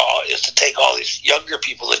mythological call is to take all these younger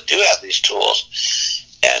people that do have these tools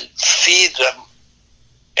and feed them.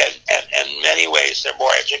 And in many ways, they're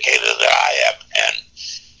more educated than I am,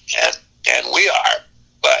 and we are.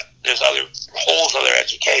 But there's other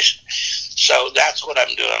education. So that's what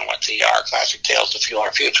I'm doing with the Our Classic Tales to Fuel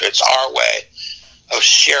Our Future. It's our way of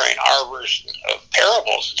sharing our version of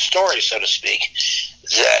parables and stories, so to speak,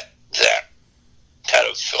 that kind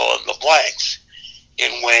of fill in the blanks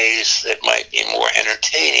in ways that might be more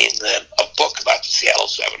entertaining than a book about the Seattle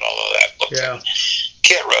Seven, although that book that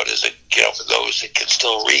Kit wrote is for those that can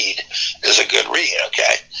still read, is a good read,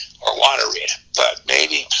 okay, or want to read. But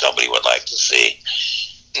maybe somebody would like to see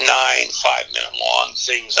 9 5-minute long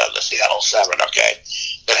things on the Seattle Seven, okay,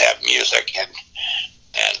 that have music and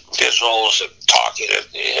visuals and talking,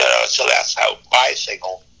 so that's how my thing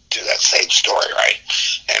will do that same story, right?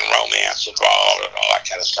 And romance involved and all that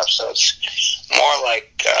kind of stuff. So it's more like,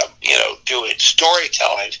 doing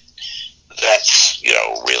storytelling that's,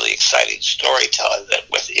 really exciting storytelling that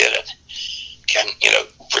within it can,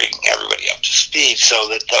 bring everybody up to speed so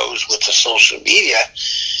that those with the social media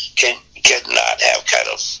can not have kind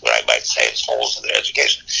of what I might say is holes in their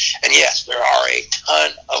education. And yes, there are a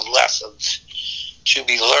ton of lessons to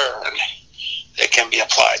be learned that can be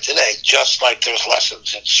applied today, just like there's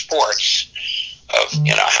lessons in sports of,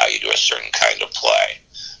 how you do a certain kind of play,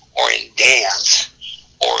 or in dance,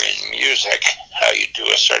 or in music, how you do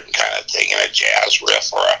a certain kind of thing in a jazz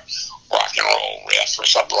riff or a rock and roll riff or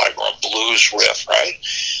something like, or a blues riff, right?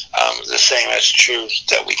 The same is true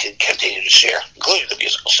that we can continue to share, including the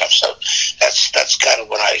musical stuff. So that's kind of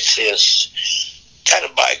what I see as kind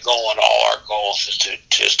of my goal, and all our goals is to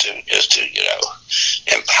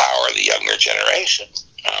empower the younger generation,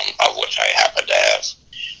 of which I happen to have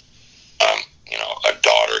a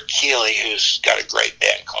daughter, Keely, who's got a great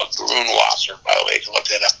band called Grunwasser. By the way, you can look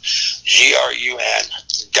that up.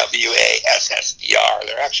 GRUNWASSER.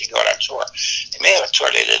 They're actually going on tour. They may have a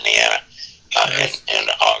tour date in Indiana in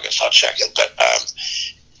August. I'll check it. But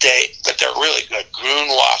they're really good.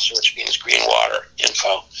 Grunwasser, which means green water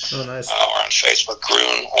info. Oh, nice. Or on Facebook,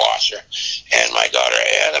 Grunwasser. And my daughter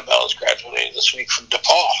Annabelle is graduating this week from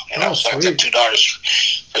DePaul. So I've got 2 daughters.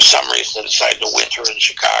 For some reason, decided to winter in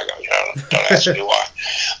Chicago. Don't ask me why.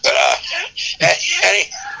 But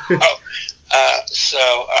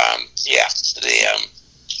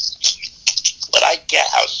but I get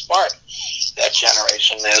how smart that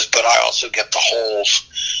generation is. But I also get the holes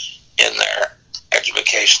in their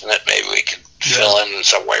education that maybe we can fill in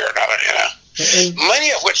some way or another. And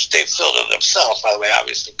many of which they've filled in themselves, by the way,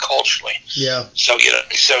 obviously culturally. Yeah. So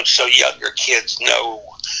so younger kids know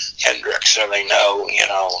Hendrix, or they know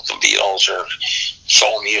the Beatles or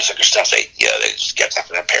soul music or stuff. They just get that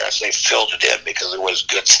from their parents. They filled it in because it was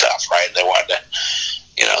good stuff, right? They wanted to,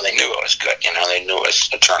 they knew it was good. They knew it was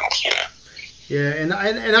eternal. Yeah, and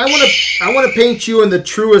I want to paint you in the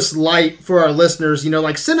truest light for our listeners.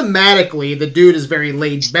 Like cinematically, the dude is very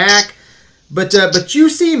laid back. But you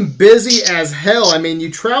seem busy as hell. I mean,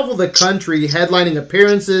 you travel the country headlining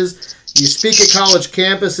appearances. You speak at college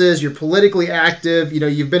campuses. You're politically active.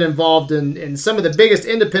 You've been involved in some of the biggest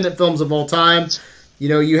independent films of all time.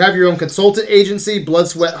 You have your own consultant agency, Blood,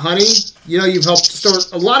 Sweat, Honey. You've helped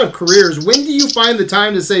start a lot of careers. When do you find the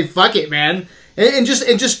time to say, fuck it, man, and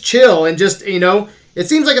just chill and just, it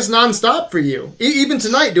seems like it's nonstop for you. Even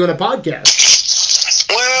tonight doing a podcast.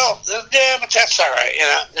 Well, yeah, but that's all right.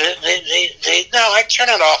 No, I turn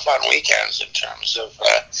it off on weekends in terms of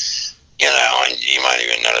you know, and you might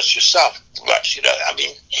even notice yourself. But, you know, I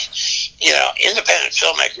mean, you know, independent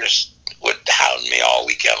filmmakers would hound me all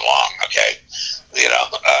weekend long, okay? You know,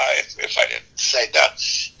 if I didn't say no.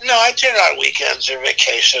 No, I do it on weekends or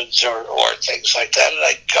vacations or things like that, and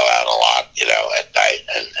I go out a lot, you know, at night,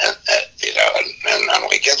 and you know, and on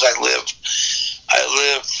weekends I live,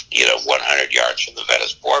 you know, 100 yards from the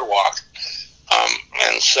Venice Boardwalk,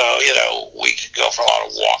 and so, you know, we could go for a lot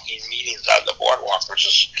of walking meetings on the boardwalk, which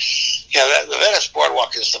is, you know, the Venice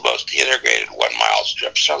Boardwalk is the most integrated 1 mile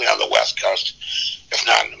strip, certainly on the West Coast, if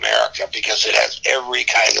not in America, because it has every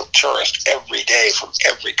kind of tourist every day from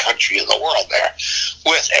every country in the world there,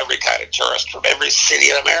 with every kind of tourist from every city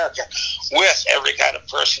in America, with every kind of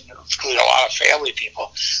person, including a lot of family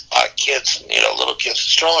people, a lot of kids, and, you know, little kids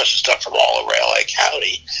and strollers and stuff from all over LA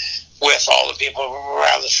County, with all the people from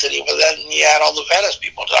around the city, but then you add all the Venice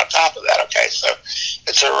people on top of that, okay? So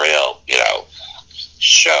it's a real, you know,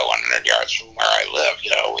 show 100 yards from where I live. You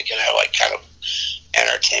know, we can have, like, kind of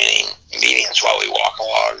entertaining meetings while we walk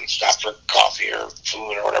along and stop for coffee or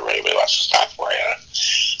food or whatever anybody wants to stop for, you know?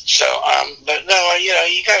 So, but no, you know,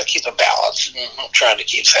 you got to keep a balance, and I'm trying to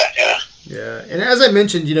keep that, you know? Yeah, and as I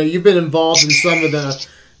mentioned, you know, you've been involved in some of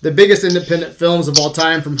the biggest independent films of all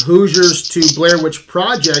time, from Hoosiers to Blair Witch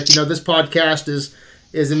Project. You know, this podcast is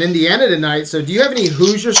in Indiana tonight, so do you have any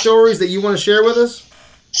Hoosier stories that you want to share with us?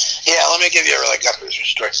 Yeah, let me give you a really good Hoosier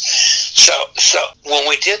story. So when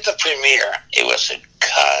we did the premiere, it was a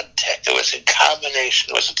combination.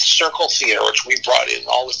 It was at the Circle Theater, which we brought in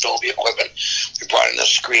all the Dolby equipment. We brought in the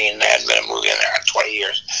screen. There hadn't been a movie in there in 20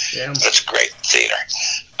 years. Yeah. But it's a great theater.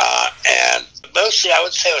 And mostly, I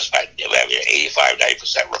would say it was about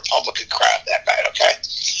 85-90% Republican crowd that night, okay?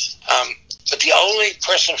 But the only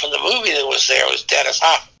person from the movie that was there was Dennis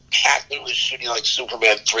Hoffman. Hackman was shooting like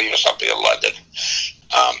Superman 3 or something in London.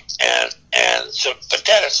 But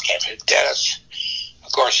Dennis came in. Dennis,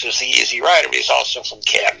 of course, is the Easy Rider, but he's also from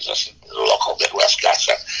Kansas, the local Midwest guy.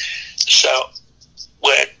 So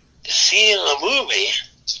when seeing the movie,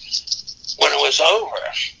 when it was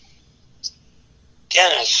over,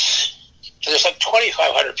 Dennis, there's like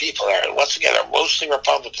 2,500 people there, and once again, they're mostly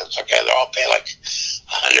Republicans, okay? They're all paying like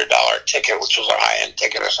 $100 ticket, which was a high-end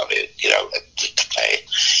ticket or something, you know, to pay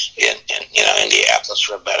in you know, Indianapolis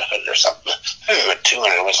for a benefit or something. I remember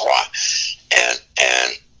 200 was a lot.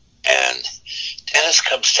 And Dennis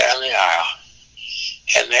comes down the aisle,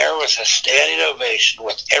 and there was a standing ovation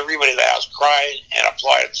with everybody that was crying and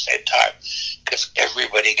applauding at the same time, because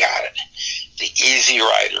everybody got it. The Easy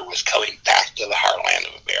Rider was coming back to the heartland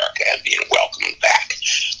of America and being welcomed back,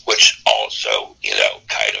 which also, you know,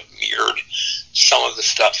 kind of mirrored some of the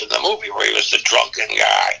stuff in the movie where he was the drunken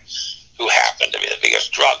guy who happened to be the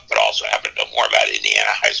biggest drunk, but also happened to know more about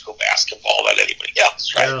Indiana high school basketball than anybody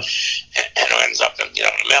else, right? Yeah. And who ends up in, you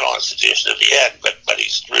know, in a mental institution at the end, but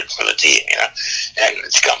he's rooting for the team, you know? And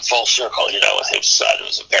it's come full circle, you know, with his son who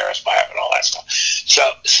was embarrassed by him and all that stuff.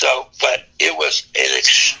 But it was an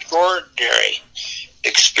extraordinary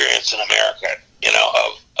experience in America, you know,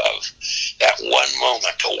 of that one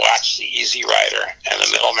moment to watch the Easy Rider and the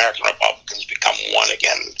Middle American Republicans become one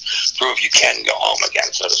again, prove you can go home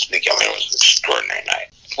again, so to speak. I mean, it was an extraordinary night.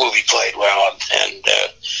 The movie played well, and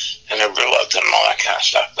everybody loved it and all that kind of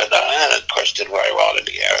stuff. But and of course, did very well in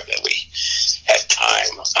Indiana that we had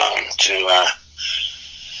time to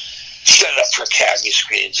set up for Academy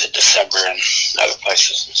screenings in December and other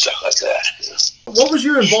places and stuff like that. You know. What was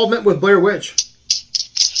your involvement with Blair Witch?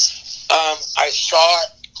 I saw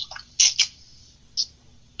it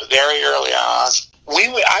very early on.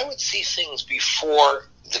 I would see things before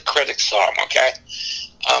the critics saw them, okay?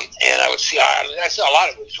 And I would see, I saw a lot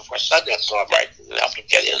of movies before Sundance saw them, right? It helped them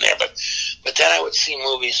get in there. But then I would see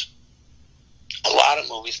movies, a lot of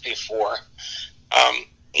movies before,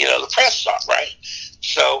 you know, the press saw them, right?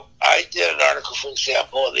 So I did an article, for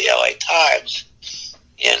example, in the LA Times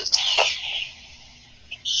in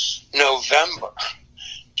November,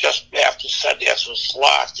 just after Sundance was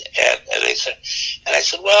locked, and they said, and I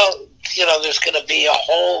said, well, you know, there's going to be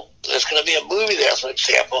a movie there, for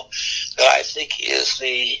example, that I think is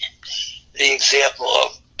the example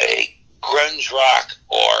of a grunge rock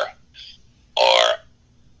or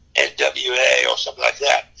NWA or something like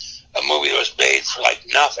that, a movie that was made for like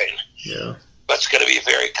nothing, yeah, but it's going to be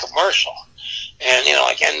very commercial. And, you know,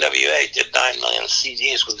 like NWA did 9 million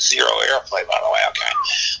CDs with zero airplay, by the way, okay?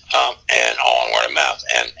 And all on word of mouth.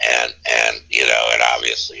 And you know, and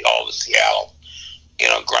obviously all the Seattle, you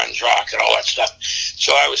know, grunge rock and all that stuff.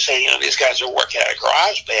 So I was saying, you know, these guys are working at a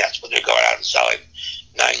garage bands, but they're going out and selling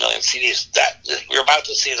 9 9 million CDs. That you're about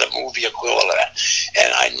to see the movie equivalent of that.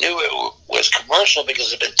 And I knew it was commercial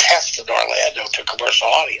because it had been tested in Orlando to a commercial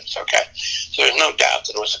audience, okay? So there's no doubt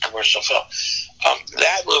that it was a commercial film.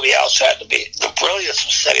 That movie also had to be the brilliance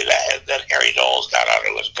of setting that. Then Harry Knowles got on it.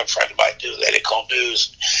 It was a good friend of mine too. They did call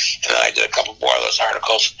News, and then I did a couple more of those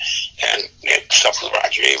articles and stuff with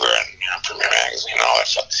Roger Ebert and Premiere Magazine and all that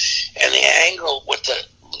stuff. And the angle with the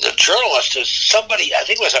journalist is somebody, I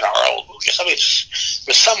think it was an Arnold movie. It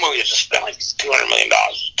was some movie that just spent like $200 million.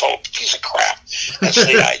 Total piece of crap. That's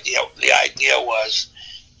the idea. The idea was,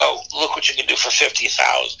 oh, look what you can do for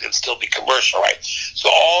 $50,000 and still be commercial, right? So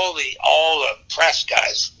all the press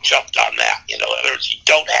guys jumped on that. In other words, you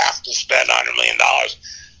don't have to spend $100 million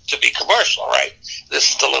to be commercial, right? This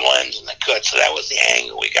is the little engine that could. So that was the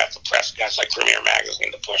angle we got the press guys like Premiere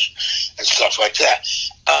Magazine to push and stuff like that.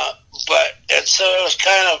 And so it was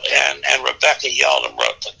kind of, and Rebecca Yeldon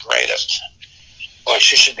wrote the greatest. Boy,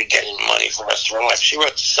 she should be getting money for the rest of her life. She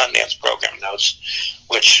wrote the Sundance program notes,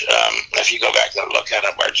 which, if you go back and look at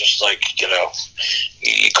them, are just like, you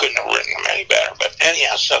couldn't have written them any better. But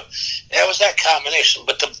anyhow, so that was that combination.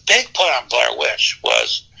 But the big point on Blair Witch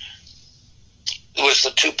was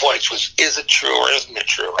the 2 points was, is it true or isn't it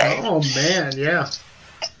true, right? Oh, man, yeah.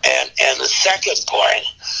 And the second point,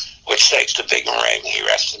 which thanks to Bingham Ring, he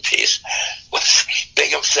rests in peace, was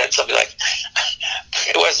Bingham said something like,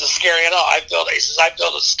 it wasn't scary at all. He says, I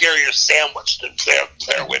built a scarier sandwich than Blair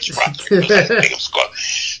Witch Project. Bingham's quote.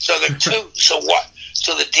 So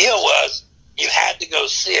the deal was, you had to go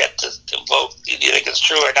see it to vote. Do you think it's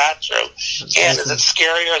true or not true? And is it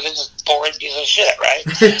scary or is it just boring piece of shit, right?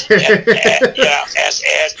 and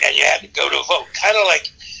you had to go to vote. Kind of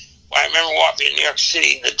like, I remember walking in New York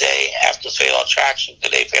City the day after Fatal Attraction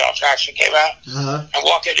came out. Uh-huh. I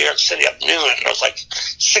walked in New York City at noon, and there was like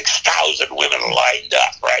 6,000 women lined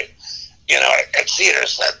up, right? At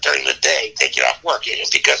theaters during the day, taking off work,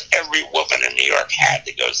 because every woman in New York had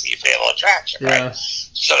to go see Fatal Attraction, right?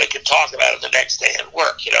 So they could talk about it the next day at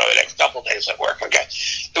work, the next couple of days at work, okay?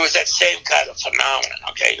 It was that same kind of phenomenon,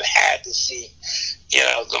 okay? You had to see,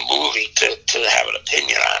 the movie to have an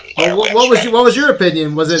opinion on. What was your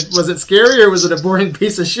opinion? Was it scary or was it a boring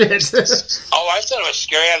piece of shit? Oh, I thought it was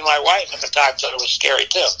scary, and my wife at the time thought it was scary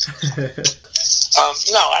too.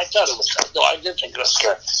 No, I thought it was. No, I did think it was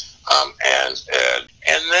scary.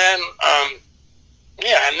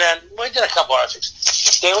 And then we did a couple other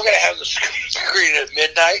things. They were going to have the screen at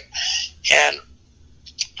midnight, and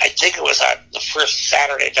I think it was on the first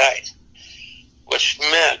Saturday night, which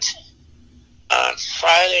meant on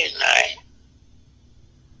Friday night,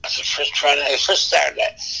 first Saturday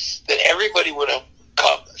night, that everybody would have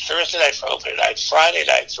come Thursday night for opening night, Friday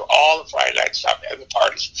night for all the Friday night stuff and the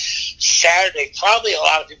parties. Saturday, probably a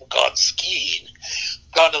lot of people gone skiing,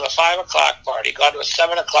 gone to the 5 o'clock party, gone to a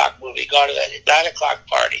 7 o'clock movie, gone to the 9 o'clock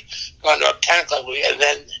party, gone to a 10 o'clock movie, and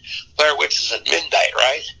then Blair Witch is at midnight,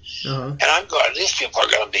 right? Uh-huh. And I'm going, these people are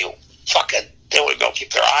going to be fucking, they would go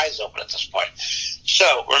keep their eyes open at this point.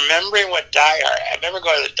 So, remembering what Die Hard, I remember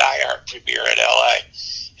going to the Die Hard premiere in LA,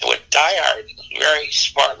 and what Die Hard very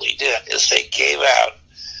smartly did is they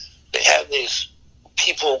had these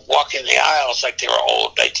people walking the aisles like they were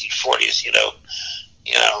old 1940s,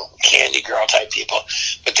 candy girl type people,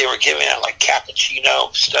 but they were giving out like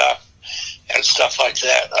cappuccino stuff and stuff like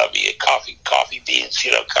that. Coffee beans,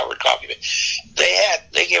 covered coffee beans.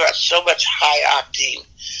 They gave out so much high octane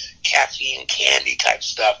caffeine candy type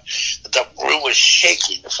stuff that the room was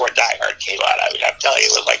shaking before Die Hard came out. I mean, I'm telling you,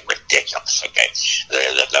 it was like ridiculous. Okay,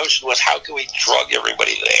 the notion was, how can we drug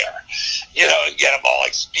everybody there, and get them all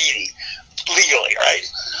like Speedy legally, right,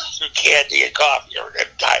 through candy and coffee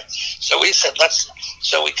and time. So we said,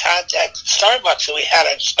 so we contacted Starbucks, and we had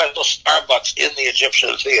a special Starbucks in the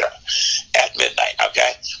Egyptian Theater at midnight,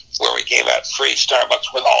 okay, where we gave out free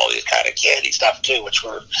Starbucks with all these kind of candy stuff too, which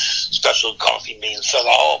were special coffee beans. So the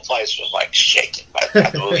whole place was like shaking by the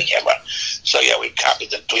time the movie came out. So yeah, we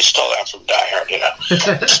stole that from Die Hard,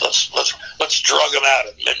 let's drug them out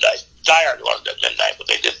at midnight. Die Hard wasn't at midnight, but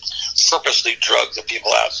they did purposely drug the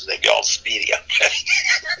people out so they'd be all speedy, okay?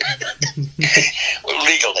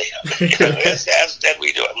 Legally. As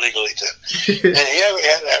we do it legally too. And yeah, we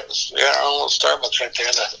had that little Starbucks right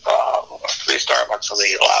there, free Starbucks in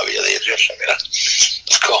the lobby of the Egyptian,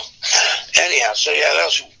 It's cool. Anyhow, so yeah, that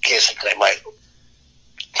was basically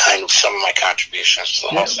some of my contributions to the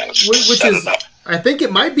whole thing. Which is, I think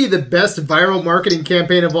it might be the best viral marketing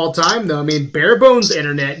campaign of all time, though. I mean, bare bones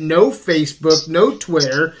internet, no Facebook, no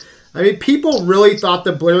Twitter. I mean, people really thought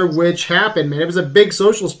the Blair Witch happened, man. It was a big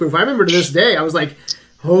social spoof. I remember to this day, I was like,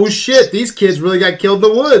 Oh, shit. These kids really got killed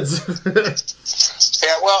in the woods.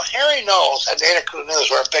 Yeah, well, Harry Knowles and Dana Crew News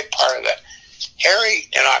were a big part of that. Harry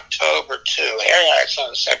in October, too. Harry and I saw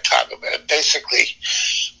the same time, but basically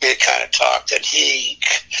we had kind of talked, and he,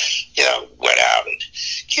 went out. And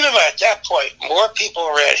keep in mind, at that point, more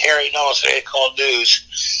people read Harry Knowles and Call News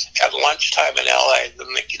at lunchtime in L.A.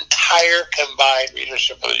 than the entire combined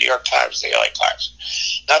readership of the New York Times and the L.A.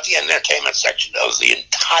 Times. Not the entertainment section, of the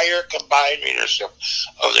entire combined readership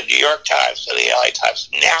of the New York Times and the L.A. Times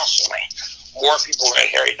nationally. More people read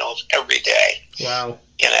Harry Knowles every day. Wow.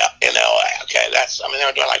 In LA, okay, they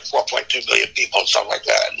were doing like 4.2 billion people and stuff like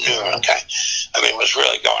that at noon, okay. It was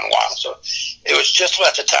really going wild. So it was just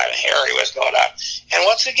about the time Harry was going out. And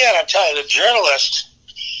once again, I'm telling you, the journalists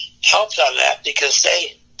helped on that because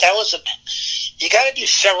you got to do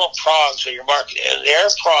several prongs for your marketing. And their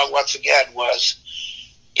prong, once again, was,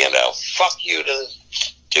 fuck you to the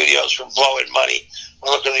studios for blowing money.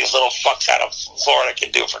 Look at these little fucks out of Florida can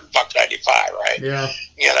do for $1.95, right? Yeah.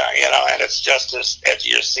 And it's just as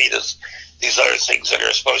you see these other things that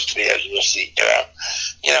are supposed to be as you see,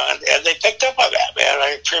 and they picked up on that,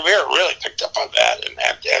 man. Premiere really picked up on that, and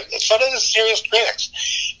so did the serious critics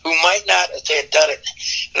who might not, if they had done it.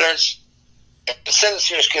 Instead of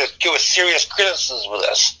serious critics, give a serious criticism of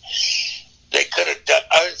this. They could have done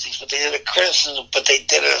other things, but they did a criticism, but they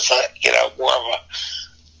did it as more of a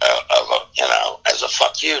as a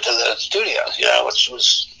fuck you to the studios, which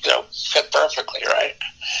was, fit perfectly, right?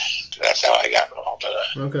 That's how I got involved in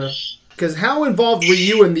it. Okay. Because how involved were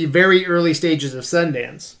you in the very early stages of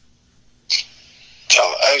Sundance? So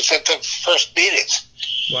I was at the first meetings.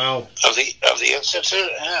 Wow. Of the Institute,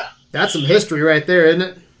 yeah. That's some history right there, isn't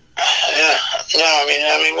it? Yeah. No,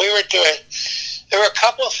 we were doing, there were a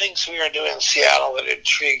couple of things we were doing in Seattle that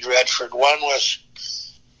intrigued Redford. One was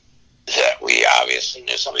that we obviously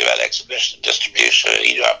knew something about exhibition and distribution, and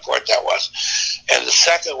he knew how important that was. And the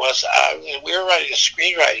second was we were running a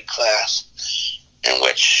screenwriting class in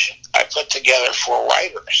which I put together 4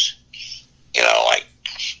 writers, like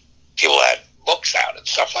people had books out and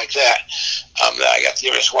stuff like that. I got the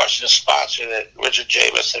University of Washington sponsor that Richard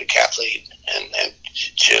Jameson and Kathleen and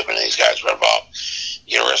Jim and these guys were involved.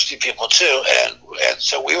 University people too, and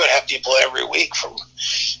so we would have people every week from,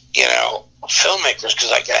 filmmakers,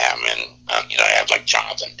 because I could have them in, I have like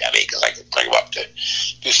Jonathan Demme, because I could bring them up to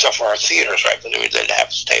do stuff for our theaters, right? But we didn't have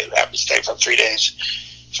to stay for 3 days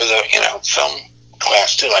for the, film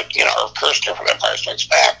class too, like, Irv Kirshner from Empire Strikes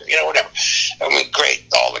Back, or, whatever. Great,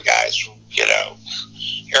 all the guys from,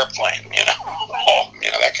 Airplane,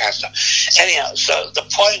 that kind of stuff. Anyhow, so the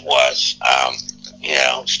point was,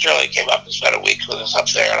 Sterling came up and spent a week with us up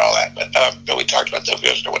there and all that, but we talked about the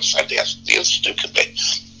vision, what Sundance the Institute could be.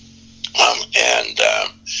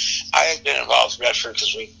 I had been involved with Redford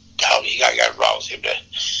because I got involved with him to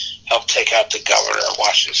help take out the governor of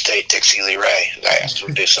Washington State, Dixie Lee Ray. I asked him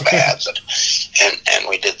to do some ads, and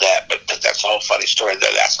we did that. But that's all a funny story.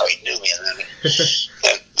 That's how he knew me, and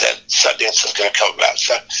then Sundance was going to come about.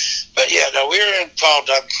 So, but yeah, no, we were involved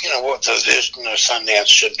on what the vision of Sundance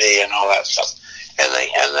should be and all that stuff. And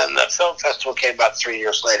then the film festival came about 3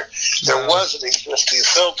 years later. There was an existing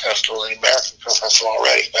film festival, the American Film Festival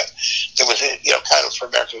already, but it was kind of for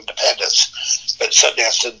American independence. But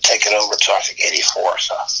Sundance didn't take it over until I think 84.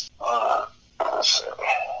 So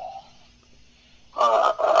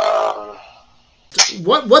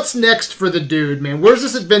What's next for the dude, man? Where's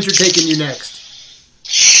this adventure taking you next?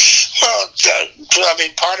 Well,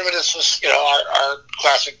 part of it is our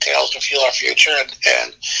classic tales to fuel our future,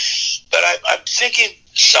 but I'm thinking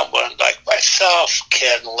someone like myself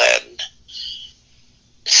can lend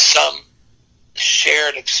some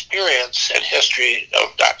shared experience and history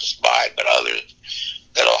of not just mine but others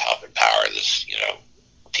that'll help empower this,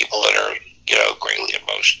 people that are greatly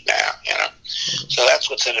emotional now. So that's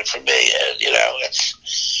what's in it for me,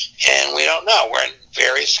 and we don't know. We're in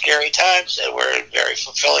very scary times and we're in very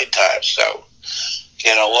fulfilling times. So,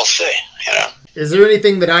 we'll see. Is there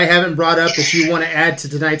anything that I haven't brought up that you want to add to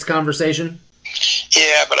tonight's conversation?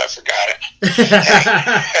 Yeah, but I forgot it.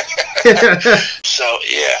 So,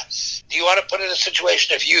 yeah. Do you want to put it in a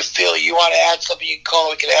situation if you feel you want to add something, you can call,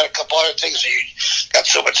 we can add a couple other things, or you got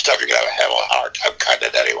so much stuff you're going to have a hard time cutting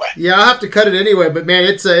it anyway? Yeah, I'll have to cut it anyway, but man,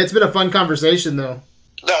 it's been a fun conversation, though.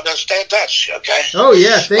 No, stay in touch, okay? Oh,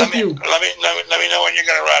 yeah, thank you. Let me know when you're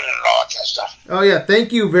going to run it and all that kind of stuff. Oh, yeah,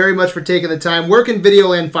 thank you very much for taking the time. Where can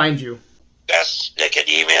Videoland find you? They can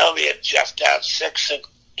email me at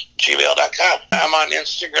jeffdowd6@gmail.com. I'm on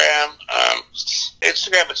Instagram.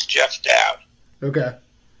 Instagram, it's Jeff Dowd. Okay.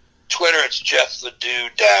 Twitter, it's Jeff the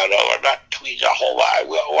Dude Dowd. Oh, I'm not tweeting a whole lot.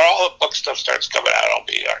 When all the book stuff starts coming out, I'll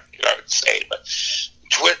be insane. But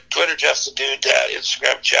Twitter Jeff the Dude Dad,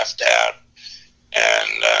 Instagram Jeff Dad,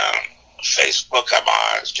 and Facebook I'm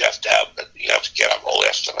on as Jeff Dad, but you have to get on the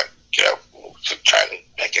list and to try to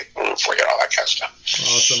make it move for you and all that kind of stuff.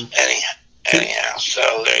 Awesome. Anyhow, so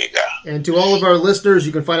there you go. And to all of our listeners,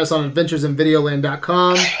 you can find us on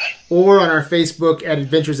adventuresinvideoland.com or on our Facebook at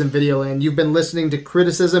Adventures in Videoland. You've been listening to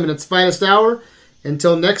Criticism in its finest hour.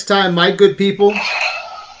 Until next time, my good people,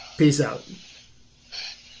 peace out.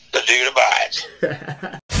 The dude abides.